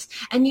those.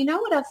 And you know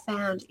what I've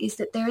found is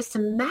that there are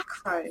some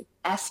macro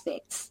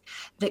aspects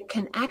that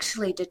can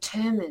actually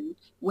determine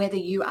whether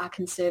you are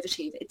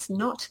conservative. It's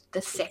not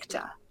the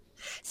sector.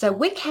 So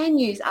we can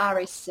use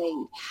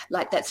RSC,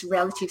 like that's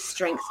relative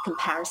strength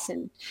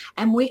comparison,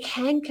 and we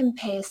can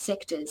compare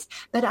sectors,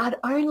 but I'd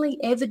only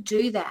ever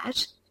do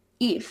that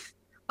if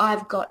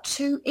I've got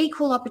two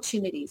equal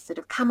opportunities that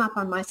have come up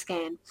on my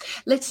scan.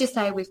 Let's just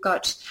say we've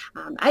got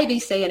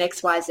ABC and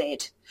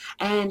XYZ,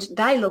 and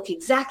they look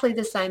exactly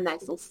the same. They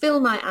fulfill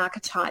my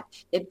archetype.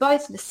 They're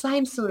both the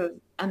same sort of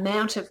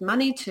amount of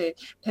money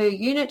per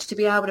unit to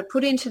be able to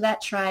put into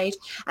that trade,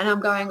 and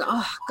I'm going,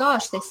 oh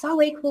gosh, they're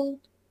so equal.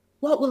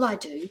 What will I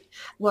do?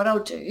 What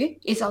I'll do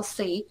is I'll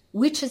see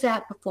which is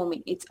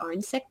outperforming its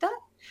own sector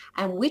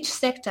and which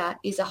sector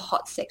is a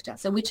hot sector.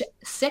 So which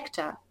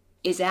sector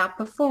is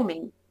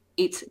outperforming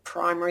its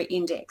primary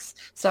index.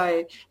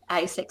 So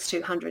ASX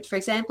 200, for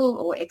example,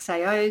 or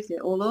XAO, the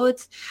All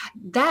Ords,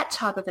 that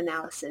type of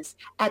analysis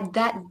at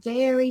that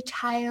very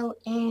tail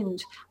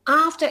end,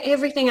 after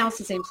everything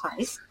else is in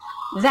place,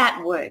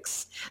 that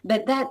works.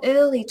 But that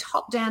early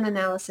top-down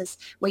analysis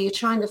where you're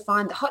trying to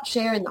find the hot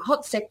share in the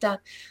hot sector,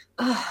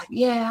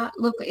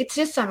 look, it's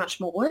just so much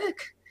more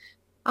work.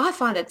 I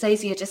find it's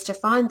easier just to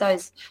find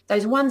those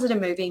ones that are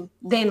moving,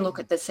 then look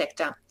at the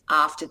sector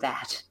after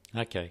that.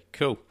 Okay,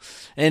 cool.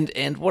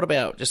 And what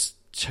about just,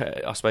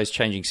 I suppose,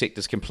 changing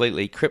sectors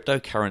completely,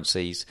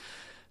 cryptocurrencies?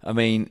 I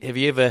mean, have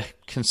you ever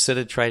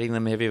considered trading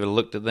them? Have you ever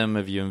looked at them?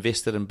 Have you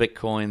invested in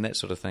Bitcoin, that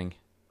sort of thing?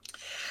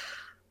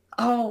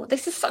 Oh,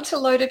 this is such a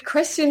loaded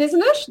question,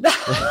 isn't it?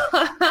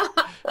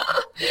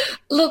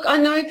 Look, I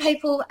know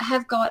people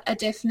have got a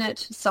definite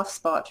soft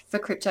spot for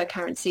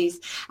cryptocurrencies,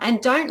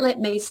 and don't let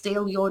me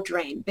steal your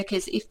dream,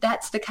 because if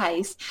that's the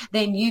case,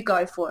 then you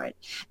go for it.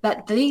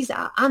 But these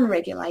are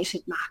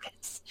unregulated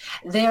markets.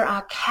 There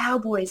are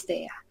cowboys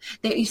there.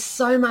 There is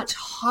so much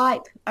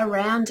hype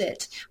around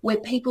it where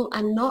people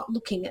are not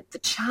looking at the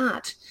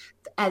chart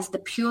as the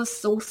pure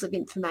source of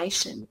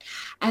information.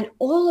 And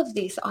all of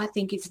this, I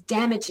think, is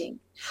damaging.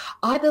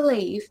 I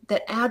believe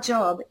that our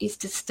job is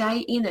to stay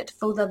in it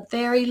for the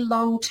very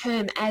long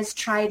term as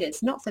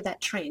traders, not for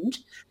that trend,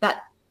 but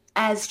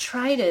as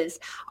traders.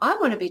 I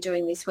want to be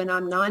doing this when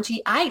I'm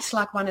 98,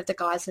 like one of the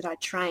guys that I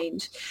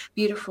trained,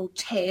 beautiful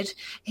Ted.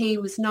 He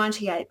was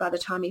 98 by the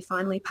time he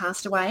finally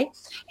passed away.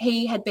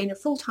 He had been a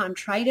full-time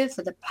trader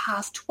for the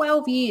past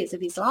 12 years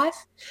of his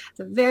life,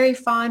 the very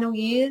final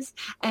years,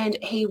 and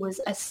he was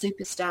a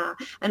superstar.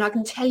 And I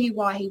can tell you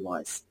why he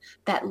was.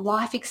 That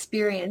life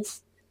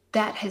experience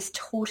that has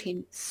taught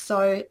him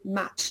so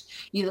much.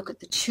 You look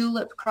at the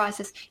tulip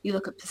crisis, you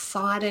look at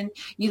Poseidon,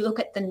 you look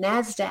at the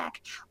NASDAQ,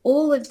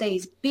 all of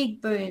these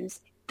big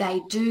booms,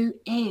 they do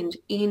end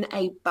in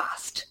a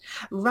bust.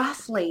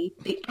 Roughly,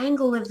 the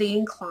angle of the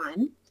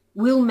incline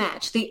will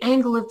match the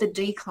angle of the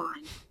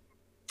decline.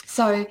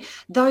 So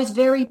those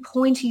very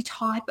pointy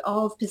type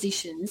of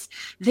positions,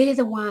 they're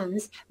the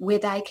ones where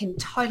they can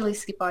totally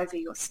skip over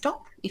your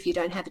stop if you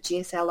don't have a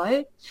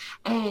GSLO.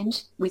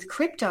 And with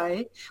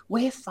crypto,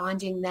 we're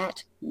finding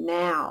that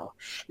now.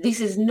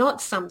 This is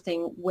not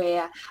something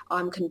where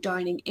I'm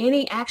condoning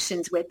any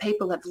actions where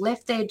people have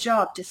left their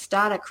job to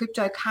start a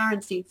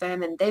cryptocurrency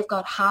firm and they've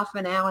got half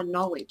an hour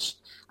knowledge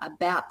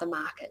about the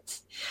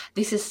markets.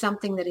 This is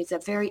something that is a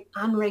very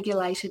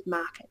unregulated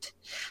market.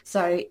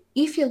 So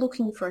if you're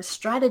looking for a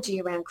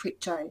strategy around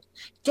crypto,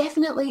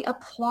 definitely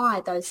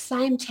apply those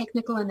same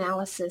technical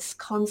analysis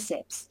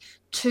concepts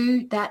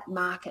to that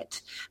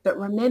market. But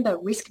remember,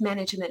 risk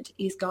management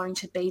is going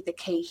to be the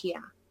key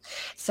here.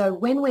 So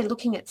when we're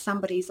looking at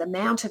somebody's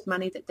amount of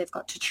money that they've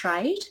got to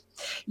trade,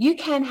 you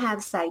can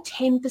have, say,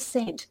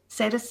 10%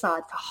 set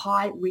aside for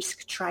high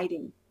risk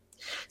trading.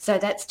 So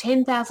that's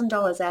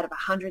 $10,000 out of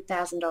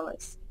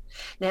 $100,000.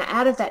 Now,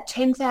 out of that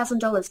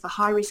 $10,000 for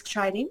high risk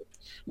trading,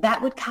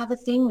 that would cover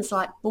things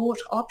like bought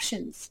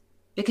options,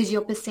 because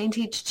your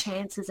percentage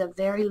chances are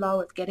very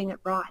low of getting it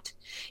right.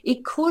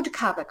 It could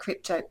cover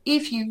crypto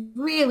if you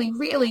really,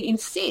 really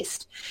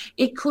insist.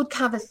 It could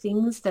cover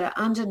things that are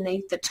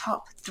underneath the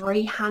top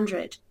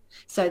 300,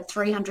 so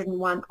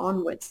 301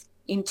 onwards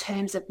in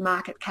terms of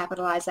market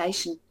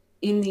capitalisation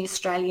in the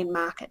Australian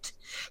market.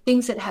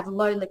 Things that have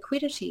low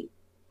liquidity,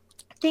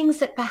 things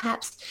that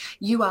perhaps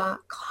you are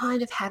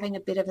kind of having a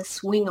bit of a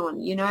swing on,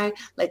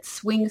 let's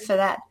swing for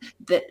that,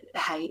 but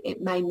hey,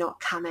 it may not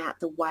come out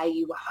the way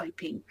you were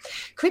hoping.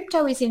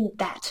 Crypto is in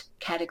that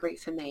category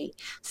for me.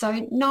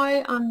 So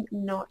no, I'm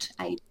not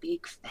a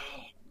big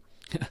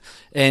fan.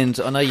 And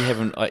I know you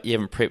haven't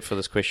prepped for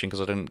this question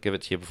because I didn't give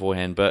it to you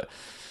beforehand, but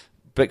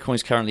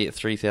Bitcoin's currently at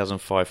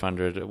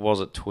 3,500. It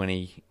was at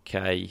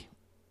 20K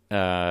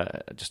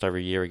just over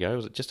a year ago.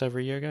 Was it just over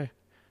a year ago?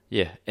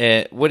 Yeah.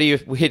 Have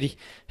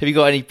you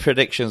got any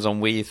predictions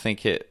on where you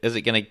think is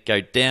it going to go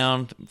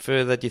down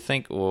further, do you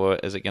think, or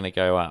is it going to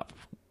go up?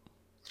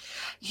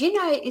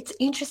 It's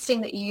interesting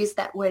that you use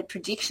that word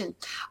prediction.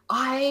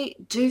 I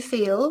do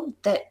feel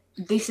that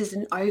this is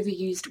an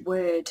overused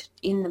word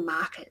in the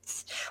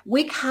markets.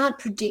 We can't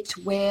predict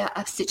where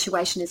a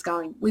situation is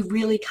going. We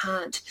really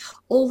can't.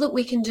 All that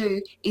we can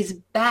do is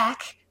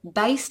back,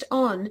 based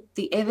on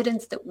the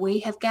evidence that we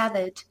have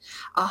gathered,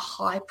 a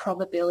high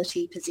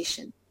probability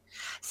position.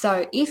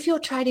 So if your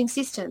trading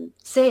system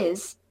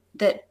says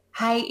that,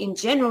 hey, in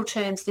general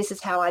terms, this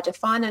is how I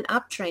define an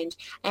uptrend,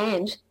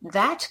 and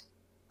that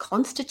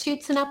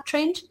constitutes an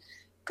uptrend,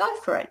 go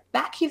for it.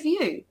 Back your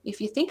view. If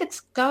you think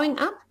it's going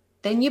up,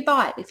 then you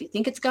buy it. If you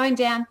think it's going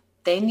down,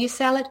 then you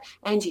sell it,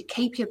 and you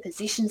keep your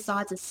position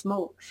sizes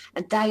small.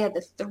 And they are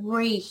the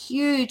 3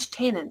 huge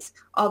tenets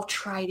of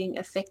trading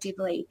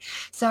effectively.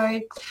 So,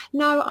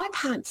 no, I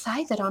can't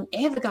say that I'm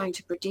ever going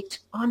to predict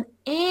on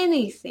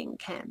anything,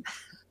 Cam.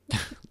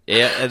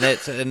 Yeah, and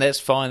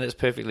that's fine. That's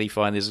perfectly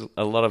fine. There's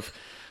a lot of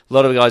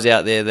guys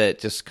out there that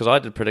just, because I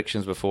did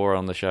predictions before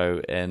on the show,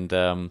 and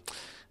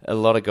a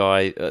lot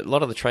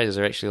of the traders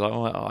are actually like,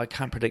 oh, I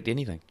can't predict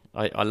anything.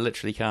 I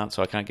literally can't,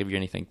 so I can't give you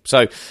anything.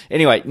 So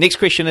anyway, next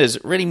question is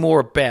really more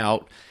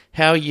about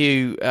how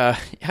you're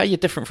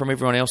different from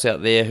everyone else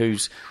out there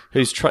who's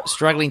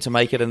struggling to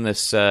make it in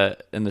this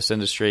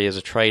industry as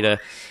a trader.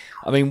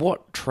 I mean,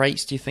 what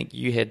traits do you think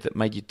you had that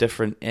made you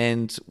different,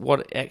 and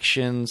what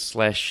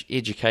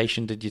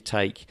action/education did you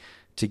take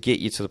to get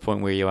you to the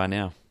point where you are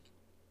now?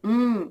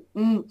 Isn't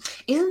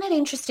that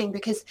interesting?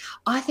 Because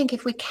I think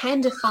if we can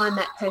define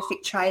that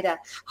perfect trader,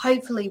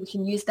 hopefully we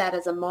can use that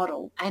as a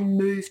model and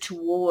move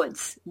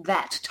towards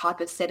that type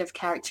of set of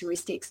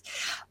characteristics.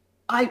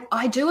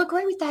 I do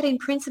agree with that in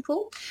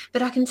principle,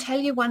 but I can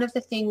tell you one of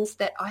the things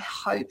that I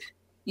hope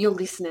your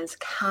listeners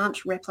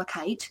can't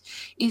replicate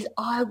is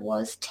I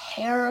was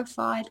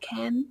terrified,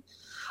 Cam.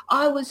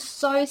 I was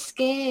so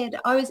scared.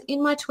 I was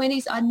in my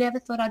 20s. I never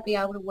thought I'd be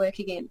able to work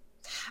again.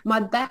 My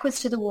back was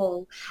to the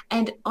wall,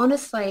 and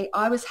honestly,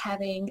 I was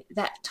having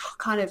that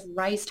kind of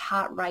raised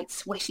heart rate,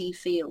 sweaty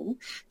feel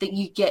that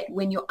you get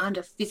when you're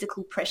under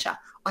physical pressure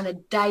on a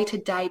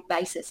day-to-day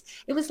basis.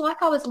 It was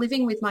like I was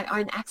living with my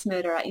own axe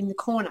murderer in the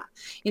corner.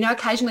 You know,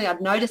 occasionally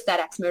I'd notice that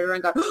axe murderer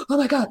and go, oh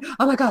my God,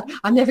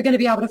 I'm never going to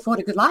be able to afford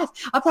a good life.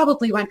 I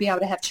probably won't be able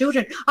to have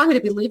children. I'm going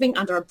to be living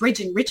under a bridge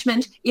in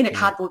Richmond in a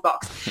cardboard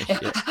box.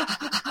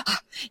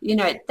 You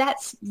know,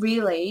 that's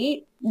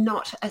really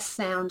not a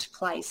sound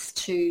place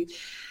to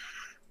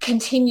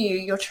continue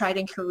your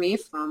trading career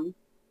from.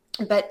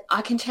 But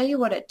I can tell you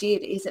what it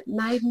did is it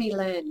made me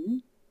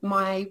learn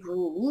my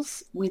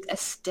rules with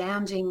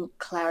astounding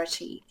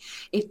clarity.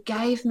 It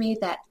gave me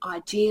that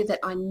idea that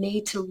I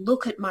need to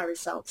look at my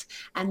results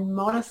and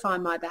modify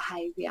my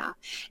behavior.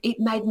 It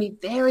made me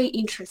very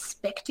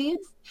introspective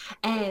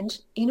and,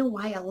 in a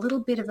way, a little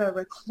bit of a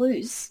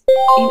recluse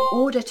in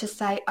order to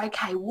say,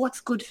 okay, what's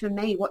good for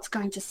me? What's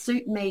going to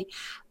suit me?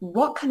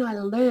 What can I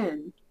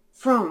learn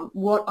from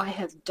what I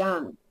have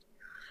done?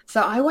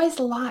 So I always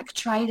like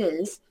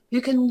traders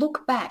who can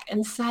look back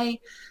and say,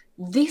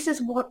 this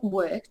is what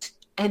worked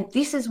and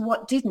this is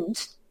what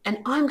didn't, and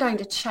I'm going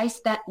to chase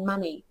that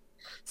money.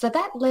 So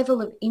that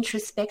level of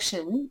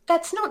introspection,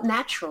 that's not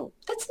natural.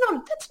 That's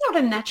not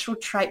a natural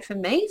trait for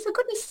me, for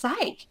goodness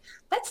sake.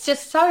 That's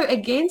just so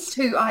against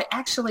who I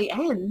actually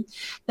am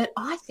that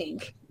I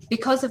think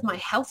because of my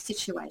health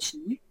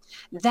situation,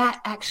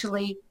 that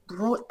actually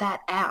brought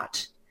that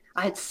out.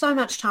 I had so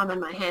much time on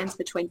my hands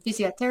between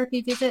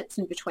physiotherapy visits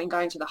and between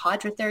going to the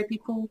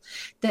hydrotherapy pool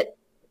that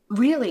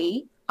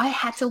really I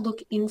had to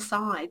look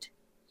inside.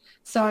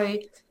 So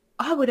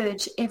I would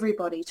urge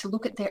everybody to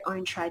look at their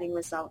own trading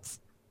results.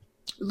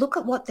 Look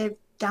at what they've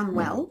done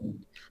well.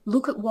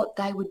 Look at what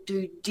they would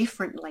do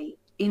differently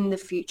in the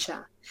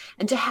future,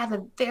 and to have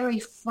a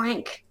very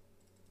frank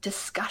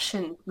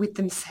discussion with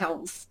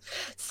themselves.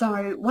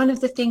 So one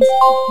of the things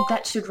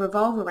that should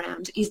revolve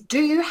around is, do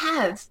you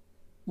have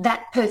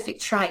that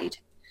perfect trade?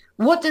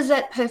 What does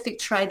that perfect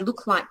trade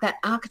look like, that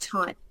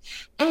archetype?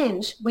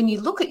 And when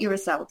you look at your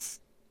results,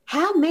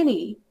 how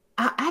many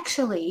are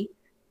actually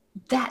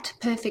that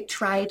perfect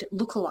trade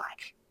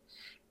lookalike?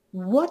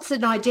 What's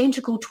an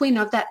identical twin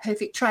of that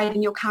perfect trade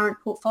in your current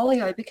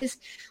portfolio? Because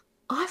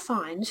I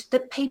find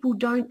that people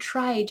don't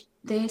trade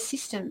their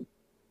system.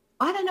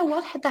 I don't know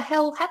what the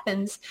hell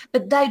happens,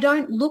 but they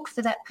don't look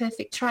for that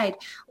perfect trade.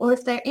 Or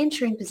if they're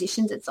entering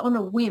positions, it's on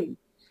a whim.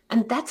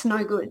 And that's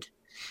no good.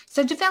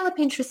 So develop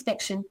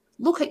introspection,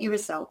 look at your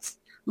results,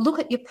 look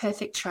at your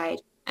perfect trade,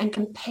 and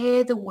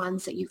compare the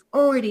ones that you've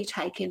already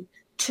taken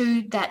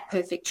to that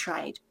perfect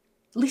trade.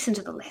 Listen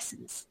to the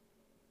lessons.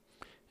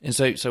 And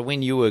so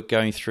when you were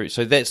going through, is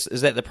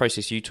that the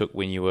process you took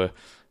when you were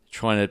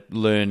trying to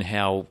learn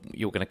how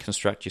you're going to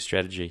construct your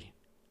strategy?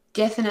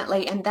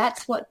 Definitely, and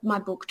that's what my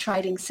book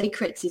Trading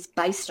Secrets is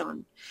based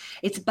on.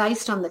 It's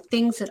based on the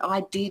things that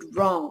I did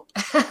wrong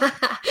so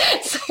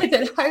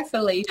that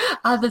hopefully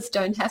others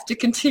don't have to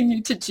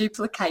continue to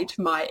duplicate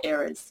my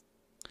errors.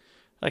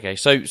 Okay,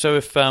 so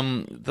if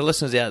the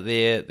listeners out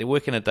there, they're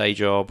working a day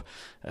job,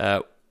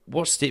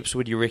 what steps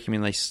would you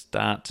recommend they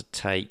start to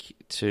take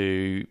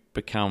to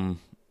become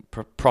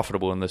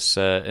profitable in this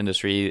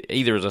industry,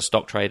 either as a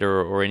stock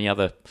trader or any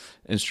other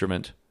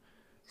instrument?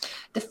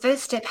 The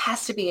first step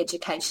has to be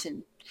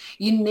education.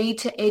 You need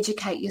to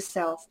educate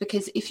yourself,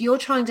 because if you're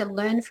trying to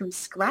learn from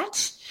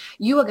scratch,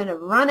 you are going to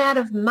run out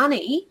of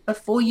money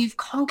before you've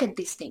conquered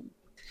this thing.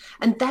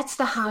 And that's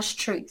the harsh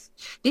truth.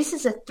 This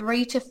is a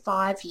 3 to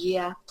 5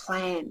 year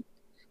plan.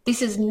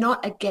 This is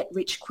not a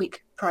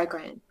get-rich-quick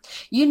program.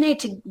 You need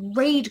to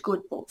read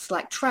good books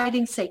like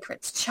Trading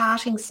Secrets,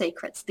 Charting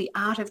Secrets, The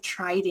Art of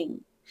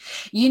Trading.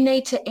 You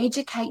need to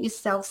educate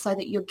yourself so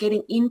that you're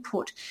getting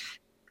input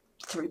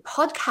through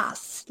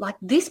podcasts like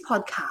this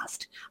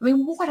podcast. I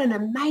mean, what an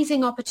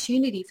amazing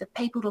opportunity for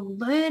people to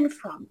learn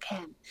from,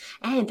 Cam.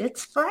 And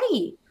it's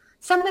free.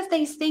 Some of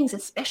these things,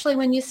 especially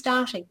when you're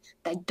starting,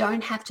 they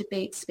don't have to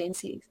be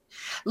expensive.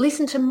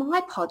 Listen to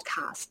my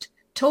podcast,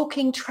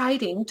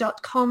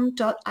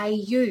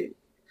 talkingtrading.com.au.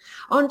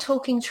 On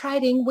Talking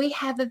Trading, we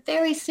have a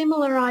very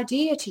similar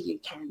idea to you,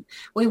 Cam,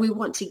 where we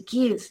want to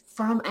give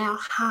from our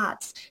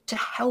hearts to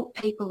help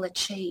people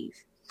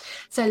achieve.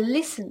 So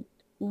listen,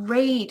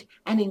 read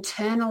and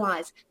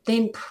internalize,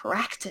 then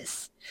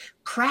practice.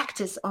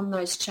 Practice on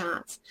those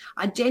charts.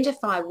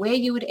 Identify where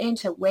you would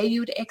enter, where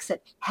you would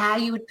exit, how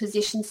you would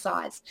position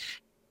size.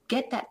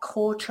 Get that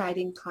core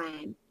trading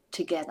plan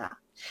together.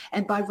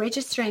 And by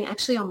registering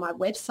actually on my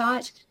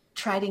website,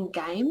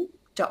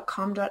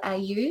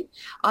 tradinggame.com.au,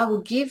 I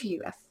will give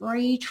you a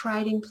free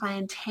trading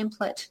plan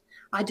template.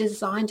 I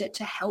designed it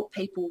to help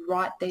people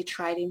write their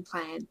trading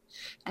plan.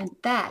 And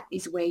that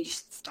is where you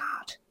should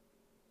start.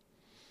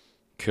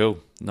 Cool.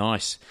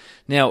 Nice.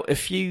 Now,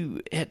 if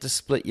you had to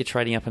split your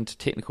trading up into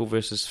technical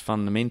versus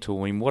fundamental,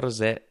 I mean, what does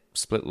that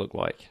split look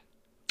like?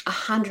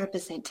 100%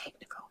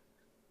 technical.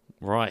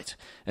 Right.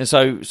 And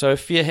so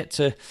if you had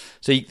to,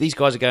 these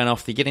guys are going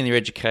off, they're getting their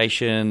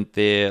education,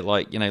 they're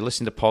like,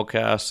 listening to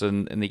podcasts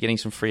and they're getting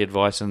some free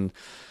advice and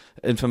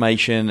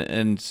information,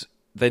 and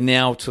they're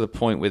now to the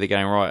point where they're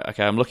going, right,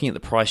 okay, I'm looking at the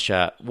price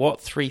chart. What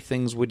 3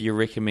 things would you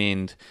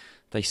recommend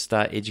they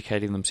start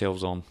educating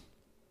themselves on?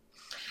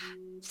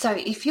 So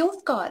if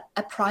you've got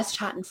a price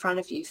chart in front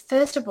of you,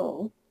 first of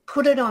all,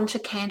 put it onto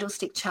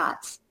candlestick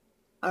charts.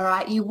 All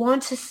right. You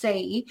want to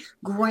see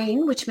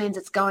green, which means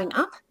it's going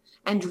up,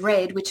 and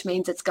red, which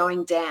means it's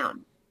going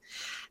down.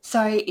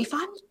 So if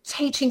I'm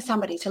teaching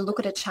somebody to look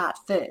at a chart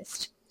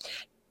first,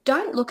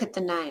 don't look at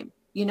the name.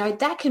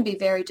 That can be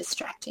very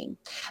distracting.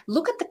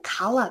 Look at the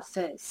color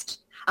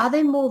first. Are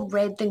there more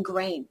red than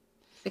green?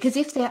 Because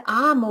if there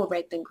are more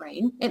red than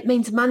green, it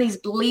means money's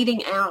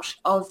bleeding out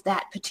of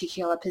that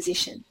particular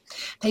position.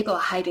 People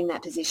are hating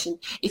that position.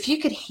 If you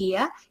could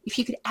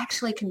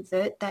actually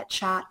convert that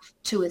chart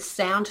to a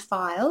sound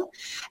file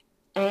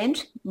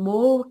and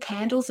more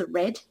candles are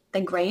red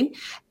than green,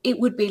 it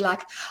would be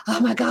like, oh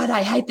my God,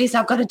 I hate this.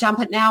 I've got to dump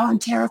it now. I'm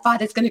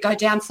terrified it's going to go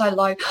down so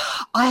low.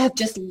 I have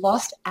just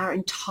lost our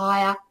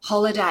entire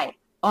holiday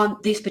on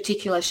this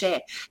particular share.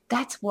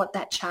 That's what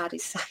that chart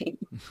is saying.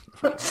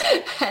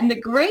 And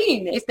the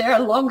green, if there are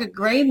longer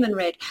green than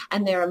red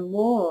and there are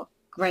more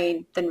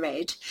green than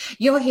red,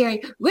 you're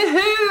hearing,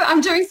 woohoo, I'm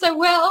doing so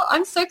well.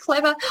 I'm so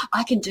clever.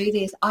 I can do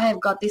this. I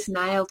have got this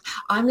nailed.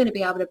 I'm going to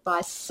be able to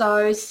buy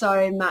so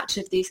much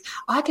of this.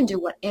 I can do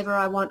whatever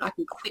I want. I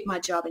can quit my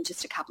job in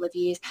just a couple of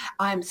years.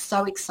 I am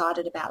so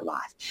excited about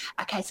life.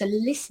 Okay, so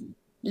listen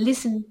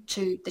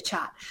to the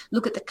chart.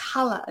 Look at the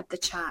color of the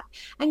chart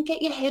and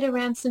get your head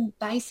around some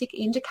basic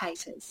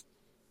indicators.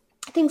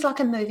 Things like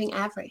a moving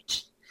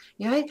average.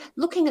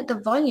 Looking at the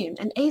volume,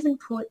 and even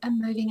put a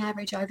moving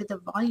average over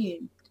the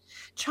volume.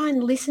 Try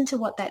and listen to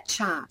what that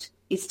chart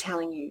is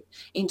telling you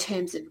in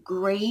terms of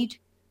greed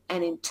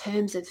and in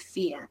terms of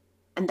fear,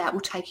 and that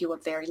will take you a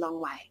very long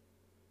way.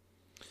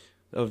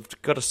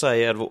 I've got to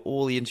say, out of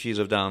all the interviews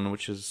I've done,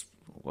 which is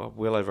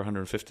well over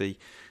 150,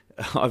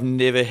 I've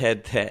never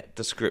had that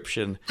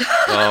description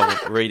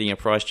of reading a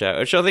price chart,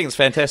 which I think is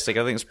fantastic.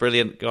 I think it's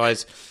brilliant,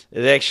 guys.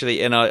 It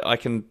actually, and I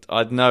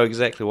know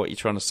exactly what you're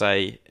trying to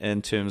say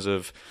in terms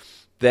of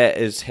that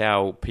is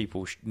how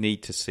people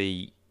need to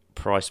see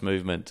price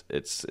movement.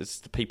 It's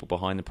the people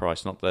behind the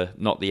price, not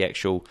the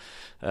actual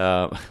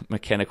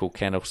mechanical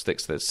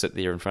candlesticks that sit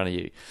there in front of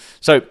you.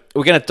 So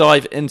we're going to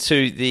dive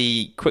into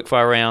the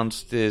quickfire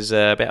round. There's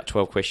about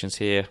 12 questions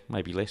here,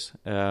 maybe less,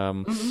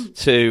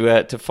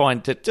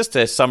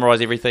 to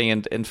summarize everything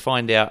and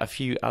find out a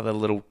few other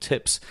little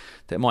tips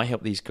that might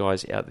help these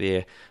guys out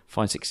there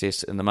find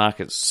success in the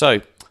markets. So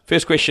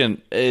first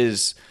question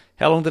is,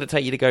 how long did it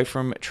take you to go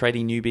from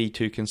trading newbie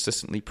to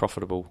consistently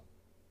profitable?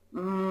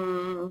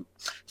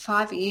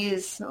 5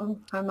 years. Oh,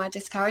 am I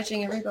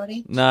discouraging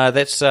everybody? No,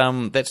 that's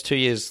 2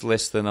 years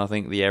less than I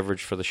think the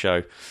average for the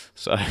show.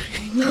 So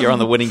you're on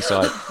the winning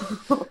side.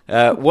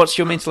 What's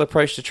your mental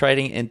approach to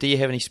trading, and do you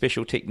have any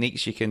special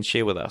techniques you can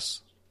share with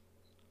us?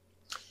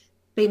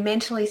 Be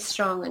mentally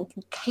strong and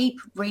keep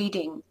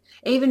reading,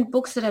 even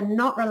books that are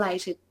not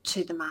related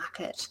to the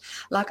market.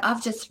 Like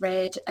I've just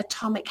read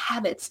Atomic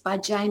Habits by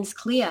James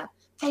Clear.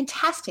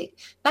 Fantastic.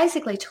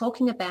 Basically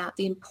talking about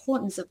the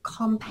importance of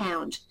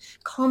compounding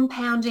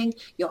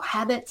your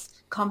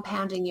habits,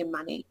 compounding your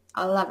money.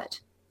 I love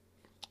it.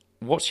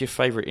 What's your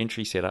favorite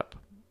entry setup?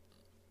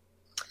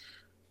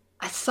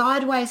 A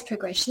sideways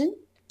progression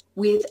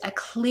with a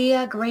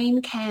clear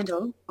green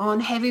candle on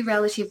heavy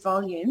relative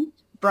volume,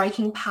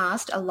 breaking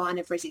past a line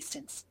of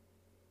resistance.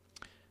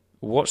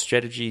 What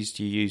strategies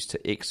do you use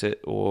to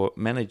exit or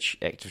manage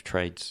active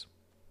trades?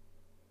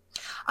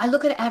 I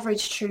look at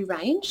average true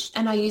range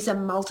and I use a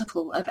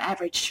multiple of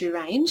average true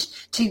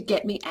range to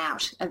get me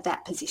out of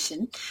that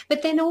position.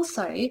 But then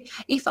also,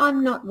 if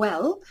I'm not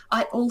well,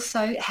 I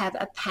also have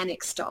a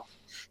panic stop.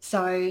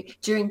 So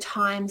during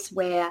times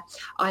where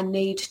I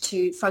need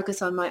to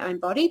focus on my own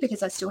body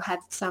because I still have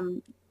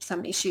some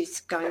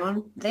issues going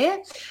on there,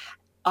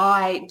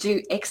 I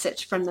do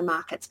exit from the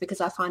markets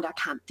because I find I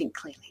can't think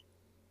clearly.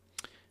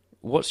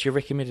 What's your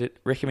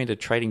recommended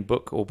trading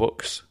book or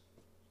books?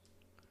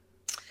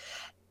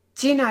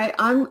 Do you know,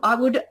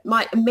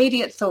 my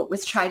immediate thought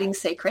was Trading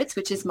Secrets,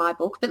 which is my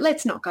book, but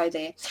let's not go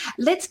there.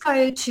 Let's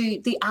go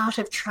to The Art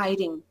of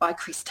Trading by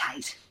Chris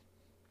Tate.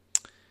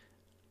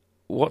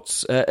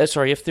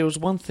 If there was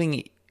one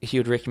thing he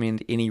would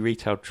recommend any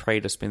retail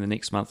trader spend the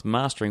next month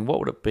mastering, what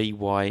would it be,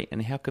 why,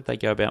 and how could they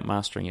go about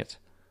mastering it?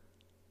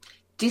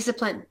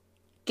 Discipline.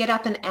 Get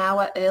up an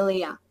hour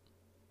earlier.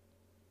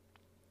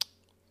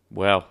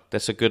 Wow,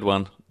 that's a good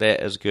one.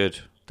 That is good.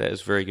 That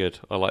is very good.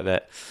 I like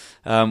that.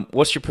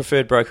 What's your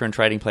preferred broker and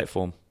trading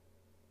platform?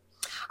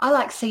 I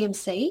like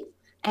CMC,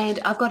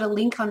 and I've got a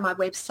link on my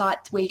website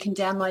where you can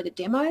download a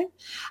demo.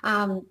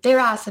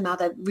 There are some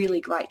other really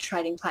great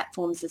trading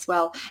platforms as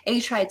well.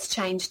 E-Trade's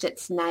changed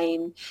its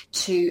name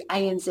to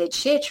ANZ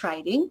Share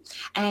Trading,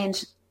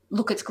 and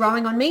look, it's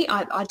growing on me.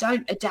 I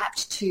don't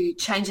adapt to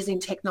changes in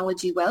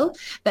technology well,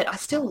 but I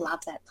still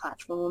love that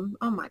platform.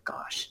 Oh my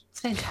gosh, it's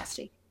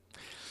fantastic.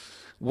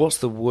 What's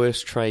the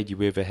worst trade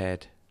you ever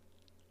had?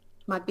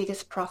 My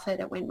biggest profit,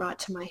 it went right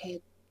to my head.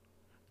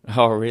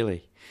 Oh,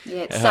 really? Yeah,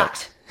 it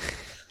sucked.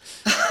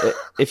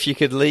 If you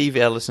could leave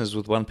our listeners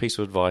with one piece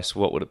of advice,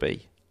 what would it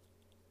be?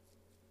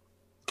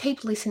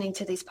 Keep listening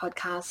to this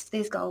podcast.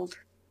 There's gold.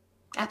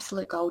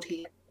 Absolute gold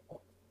here.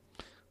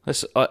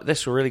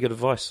 That's really good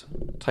advice.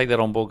 Take that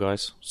on board,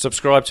 guys.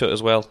 Subscribe to it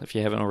as well if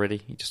you haven't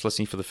already. You're just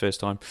listening for the first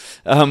time.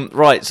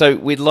 Right, so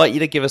we'd like you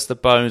to give us the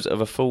bones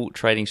of a full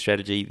trading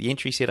strategy, the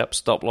entry setup,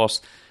 stop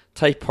loss,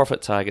 take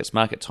profit targets,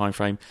 market time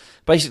frame,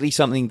 basically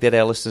something that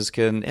our listeners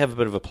can have a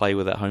bit of a play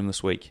with at home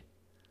this week.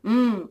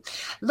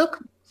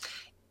 Look,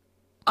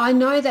 I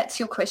know that's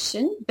your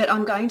question, but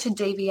I'm going to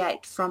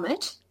deviate from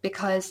it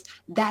because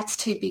that's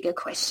too big a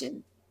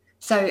question.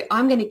 So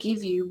I'm going to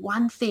give you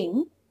one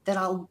thing that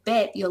I'll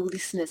bet your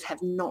listeners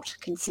have not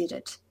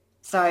considered.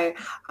 So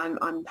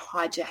I'm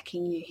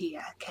hijacking you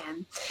here,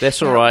 Cam.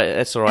 That's all right.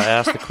 That's all right. I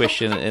asked the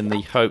question in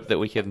the hope that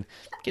we can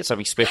get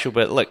something special,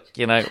 but look,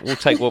 we'll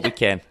take what we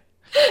can.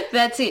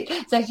 That's it.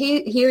 So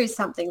here is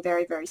something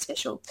very, very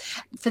special.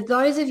 For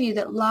those of you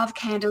that love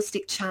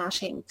candlestick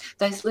charting,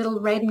 those little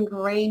red and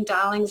green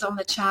darlings on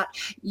the chart,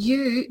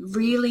 you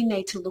really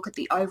need to look at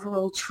the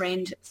overall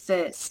trend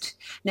first.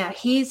 Now,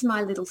 here's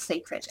my little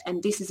secret,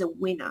 and this is a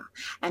winner,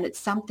 and it's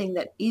something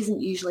that isn't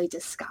usually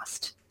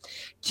discussed.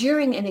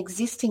 During an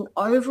existing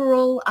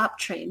overall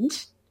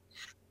uptrend,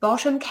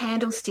 bottom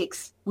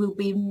candlesticks will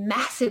be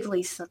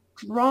massively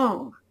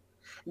strong.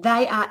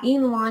 They are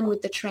in line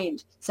with the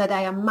trend, so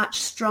they are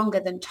much stronger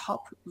than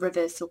top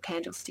reversal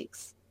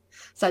candlesticks.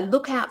 So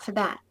look out for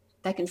that.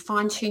 They can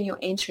fine-tune your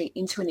entry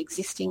into an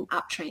existing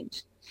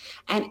uptrend.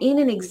 And in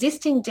an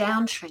existing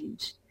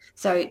downtrend,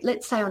 so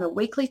let's say on a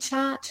weekly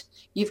chart,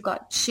 you've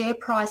got share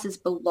prices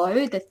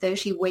below the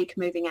 30-week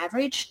moving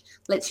average.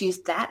 Let's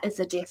use that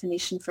as a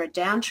definition for a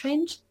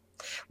downtrend.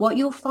 What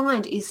you'll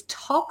find is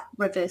top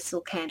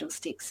reversal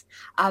candlesticks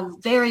are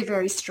very,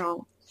 very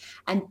strong.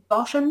 And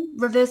bottom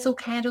reversal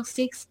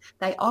candlesticks,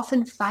 they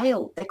often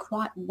fail. They're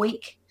quite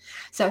weak.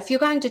 So if you're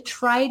going to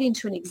trade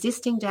into an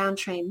existing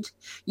downtrend,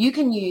 you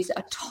can use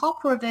a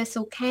top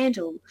reversal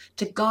candle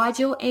to guide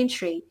your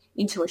entry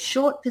into a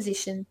short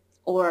position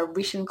or a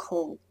written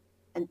call.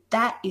 And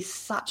that is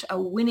such a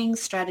winning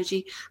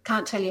strategy.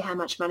 Can't tell you how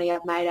much money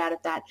I've made out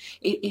of that.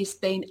 It has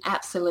been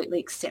absolutely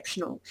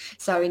exceptional.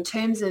 So in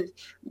terms of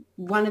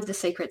one of the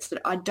secrets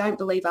that I don't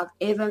believe I've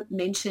ever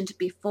mentioned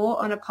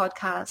before on a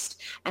podcast,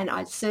 and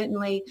I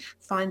certainly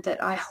find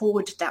that I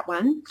hoard that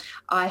one,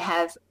 I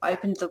have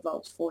opened the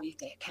vault for you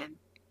there, Cam.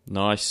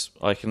 Nice.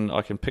 I can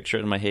picture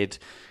it in my head.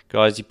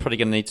 Guys, you're probably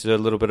going to need to do a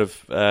little bit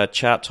of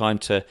chart time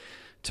to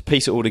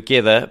piece it all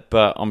together,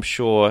 but I'm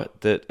sure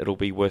that it'll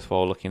be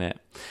worthwhile looking at.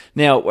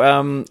 Now,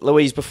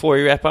 Louise, before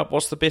we wrap up,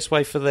 what's the best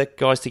way for the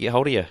guys to get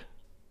hold of you?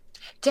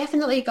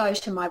 Definitely go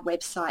to my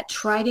website,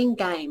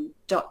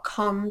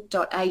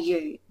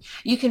 tradinggame.com.au.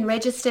 You can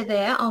register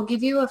there. I'll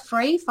give you a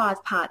free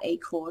 5-part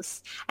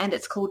e-course, and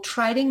it's called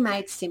Trading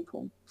Made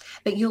Simple.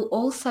 But you'll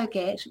also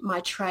get my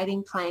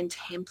trading plan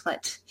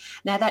template.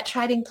 Now, that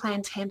trading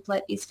plan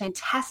template is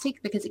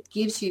fantastic because it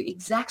gives you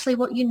exactly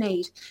what you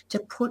need to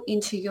put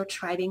into your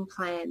trading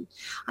plan.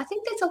 I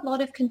think there's a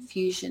lot of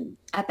confusion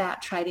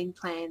about trading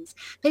plans.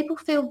 People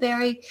feel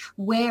very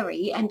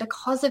wary, and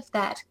because of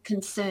that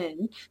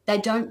concern, they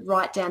don't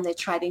write down their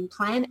trading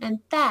plan, and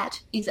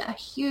that is a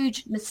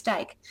huge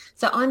mistake.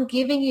 So I'm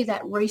giving you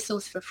that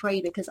resource for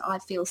free because I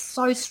feel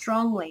so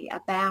strongly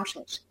about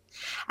it.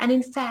 And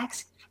in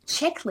fact,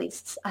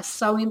 checklists are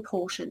so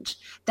important.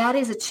 That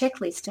is a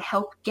checklist to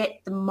help get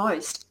the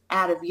most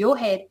out of your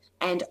head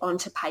and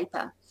onto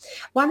paper.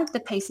 One of the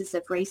pieces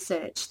of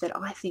research that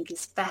I think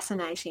is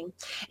fascinating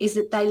is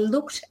that they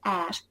looked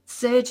at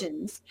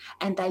surgeons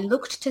and they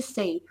looked to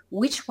see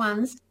which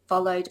ones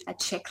followed a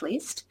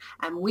checklist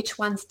and which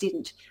ones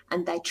didn't,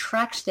 and they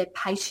tracked their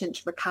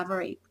patient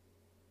recovery.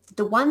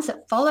 The ones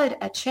that followed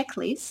a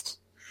checklist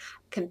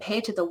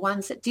compared to the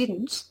ones that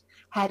didn't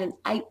had an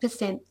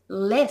 8%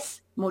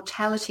 less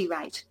mortality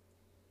rate.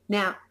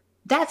 Now,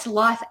 that's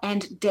life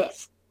and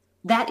death.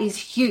 That is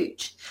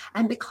huge.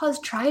 And because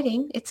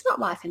trading, it's not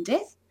life and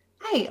death.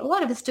 Hey, a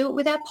lot of us do it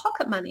with our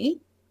pocket money.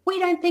 We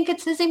don't think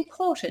it's as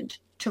important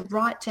to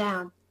write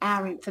down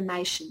our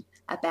information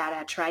about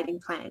our trading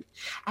plan.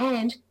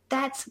 And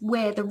that's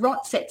where the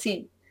rot sets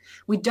in.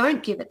 We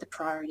don't give it the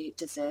priority it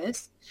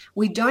deserves.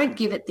 We don't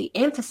give it the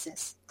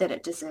emphasis that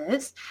it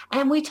deserves,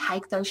 and we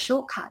take those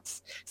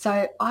shortcuts.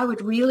 So I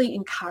would really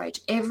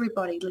encourage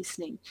everybody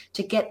listening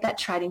to get that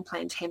trading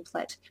plan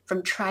template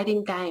from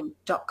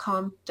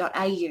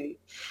tradinggame.com.au.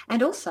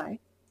 And also,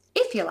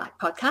 if you like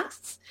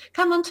podcasts,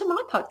 come onto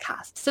my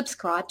podcast.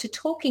 Subscribe to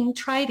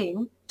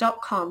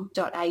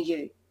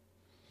talkingtrading.com.au.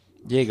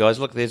 Yeah, guys,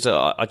 look,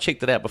 I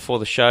checked it out before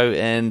the show,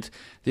 and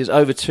there's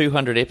over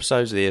 200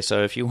 episodes there.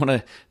 So if you want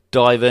to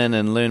dive in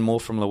and learn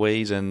more from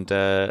Louise and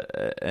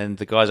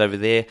the guys over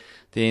there,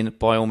 then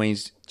by all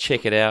means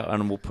check it out,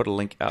 and we'll put a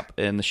link up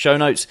in the show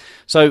notes.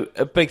 So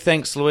a big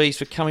thanks, Louise,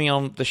 for coming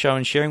on the show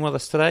and sharing with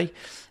us today.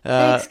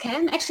 Thanks,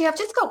 Cam. Actually, I've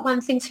just got one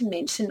thing to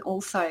mention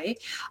also.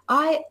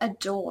 I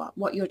adore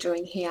what you're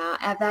doing here.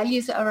 Our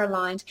values are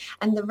aligned,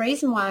 and the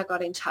reason why I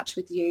got in touch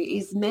with you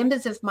is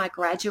members of my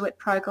graduate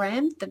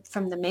program,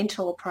 from the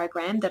Mentor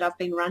program that I've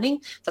been running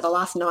for the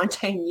last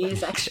 19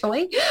 years,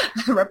 actually,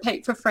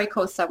 repeat for free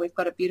course, so we've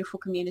got a beautiful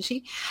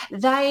community.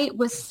 They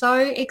were so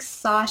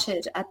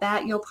excited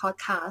about your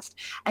podcast.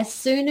 As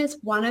soon as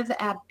one of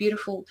our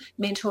beautiful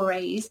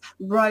mentorees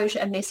wrote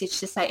a message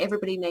to say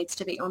everybody needs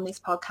to be on this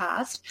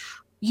podcast,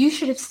 you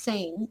should have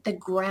seen the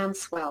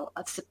groundswell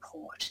of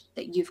support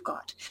that you've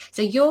got.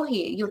 So you're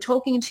here, you're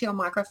talking into your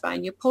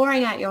microphone, you're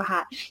pouring out your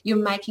heart, you're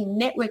making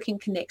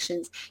networking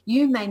connections.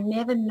 You may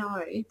never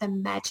know the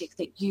magic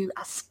that you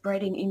are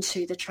spreading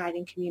into the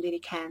trading community,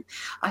 Cam.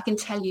 I can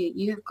tell you,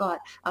 you've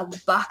got a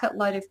bucket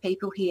load of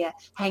people here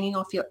hanging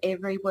off your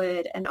every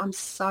word, and I'm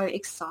so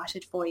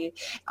excited for you.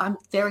 I'm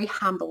very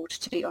humbled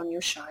to be on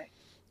your show.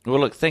 Well,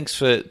 look, thanks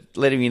for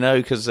letting me know,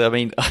 because, I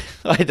mean,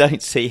 I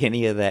don't see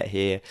any of that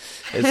here.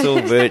 It's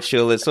all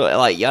virtual. It's all,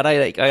 like,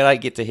 I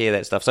don't get to hear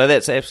that stuff. So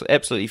that's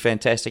absolutely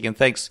fantastic, and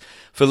thanks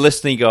for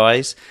listening,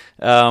 guys.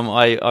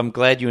 I'm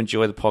glad you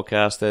enjoy the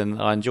podcast, and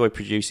I enjoy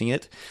producing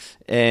it.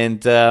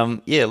 And,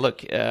 thank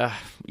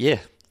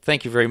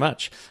you very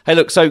much. Hey,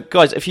 look, so,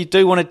 guys, if you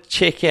do want to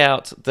check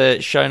out the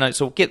show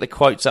notes, we'll get the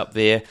quotes up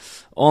there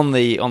on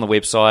the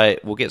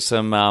website. We'll get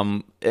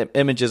some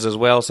images as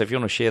well, so if you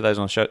want to share those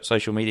on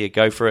social media,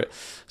 go for it.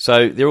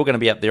 So they're all going to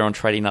be up there on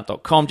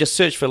tradingnut.com. Just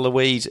search for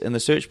Louise in the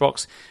search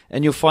box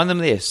and you'll find them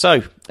there.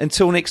 So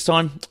until next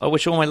time, I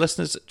wish all my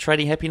listeners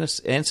trading happiness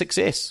and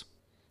success.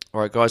 All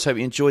right, guys, hope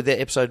you enjoyed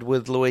that episode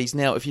with Louise.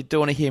 Now, if you do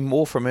want to hear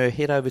more from her,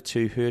 head over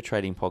to her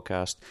trading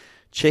podcast.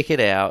 Check it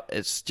out.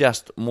 It's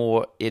just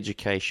more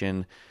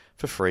education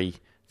for free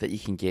that you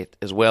can get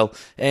as well.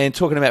 And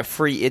talking about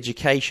free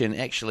education,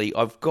 actually,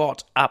 I've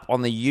got up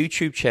on the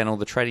YouTube channel,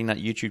 the Trading Nut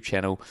YouTube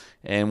channel,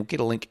 and we'll get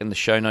a link in the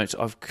show notes.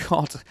 I've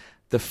got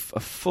a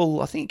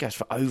full, I think it goes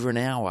for over an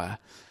hour,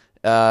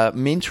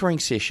 mentoring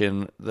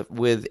session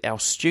with our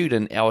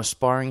student, our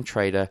aspiring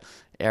trader,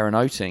 Aaron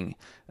Oeting.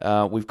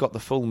 We've got the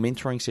full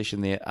mentoring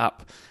session there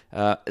up.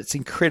 It's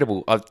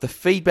incredible. The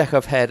feedback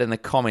I've had in the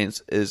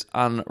comments is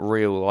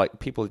unreal. Like,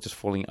 people are just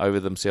falling over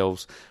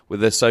themselves with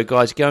this. So,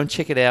 guys, go and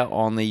check it out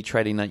on the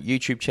Trading Nut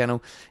YouTube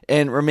channel.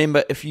 And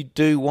remember, if you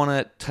do want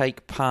to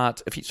take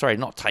part, if you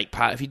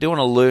do want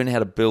to learn how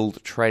to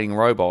build trading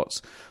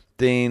robots,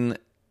 then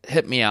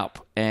hit me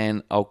up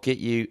and I'll get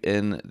you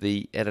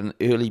at an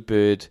early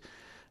bird,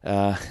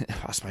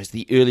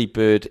 the early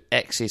bird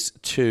access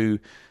to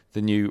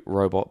the new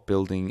robot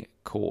building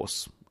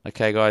course.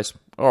 Okay, guys.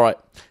 All right.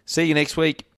 See you next week.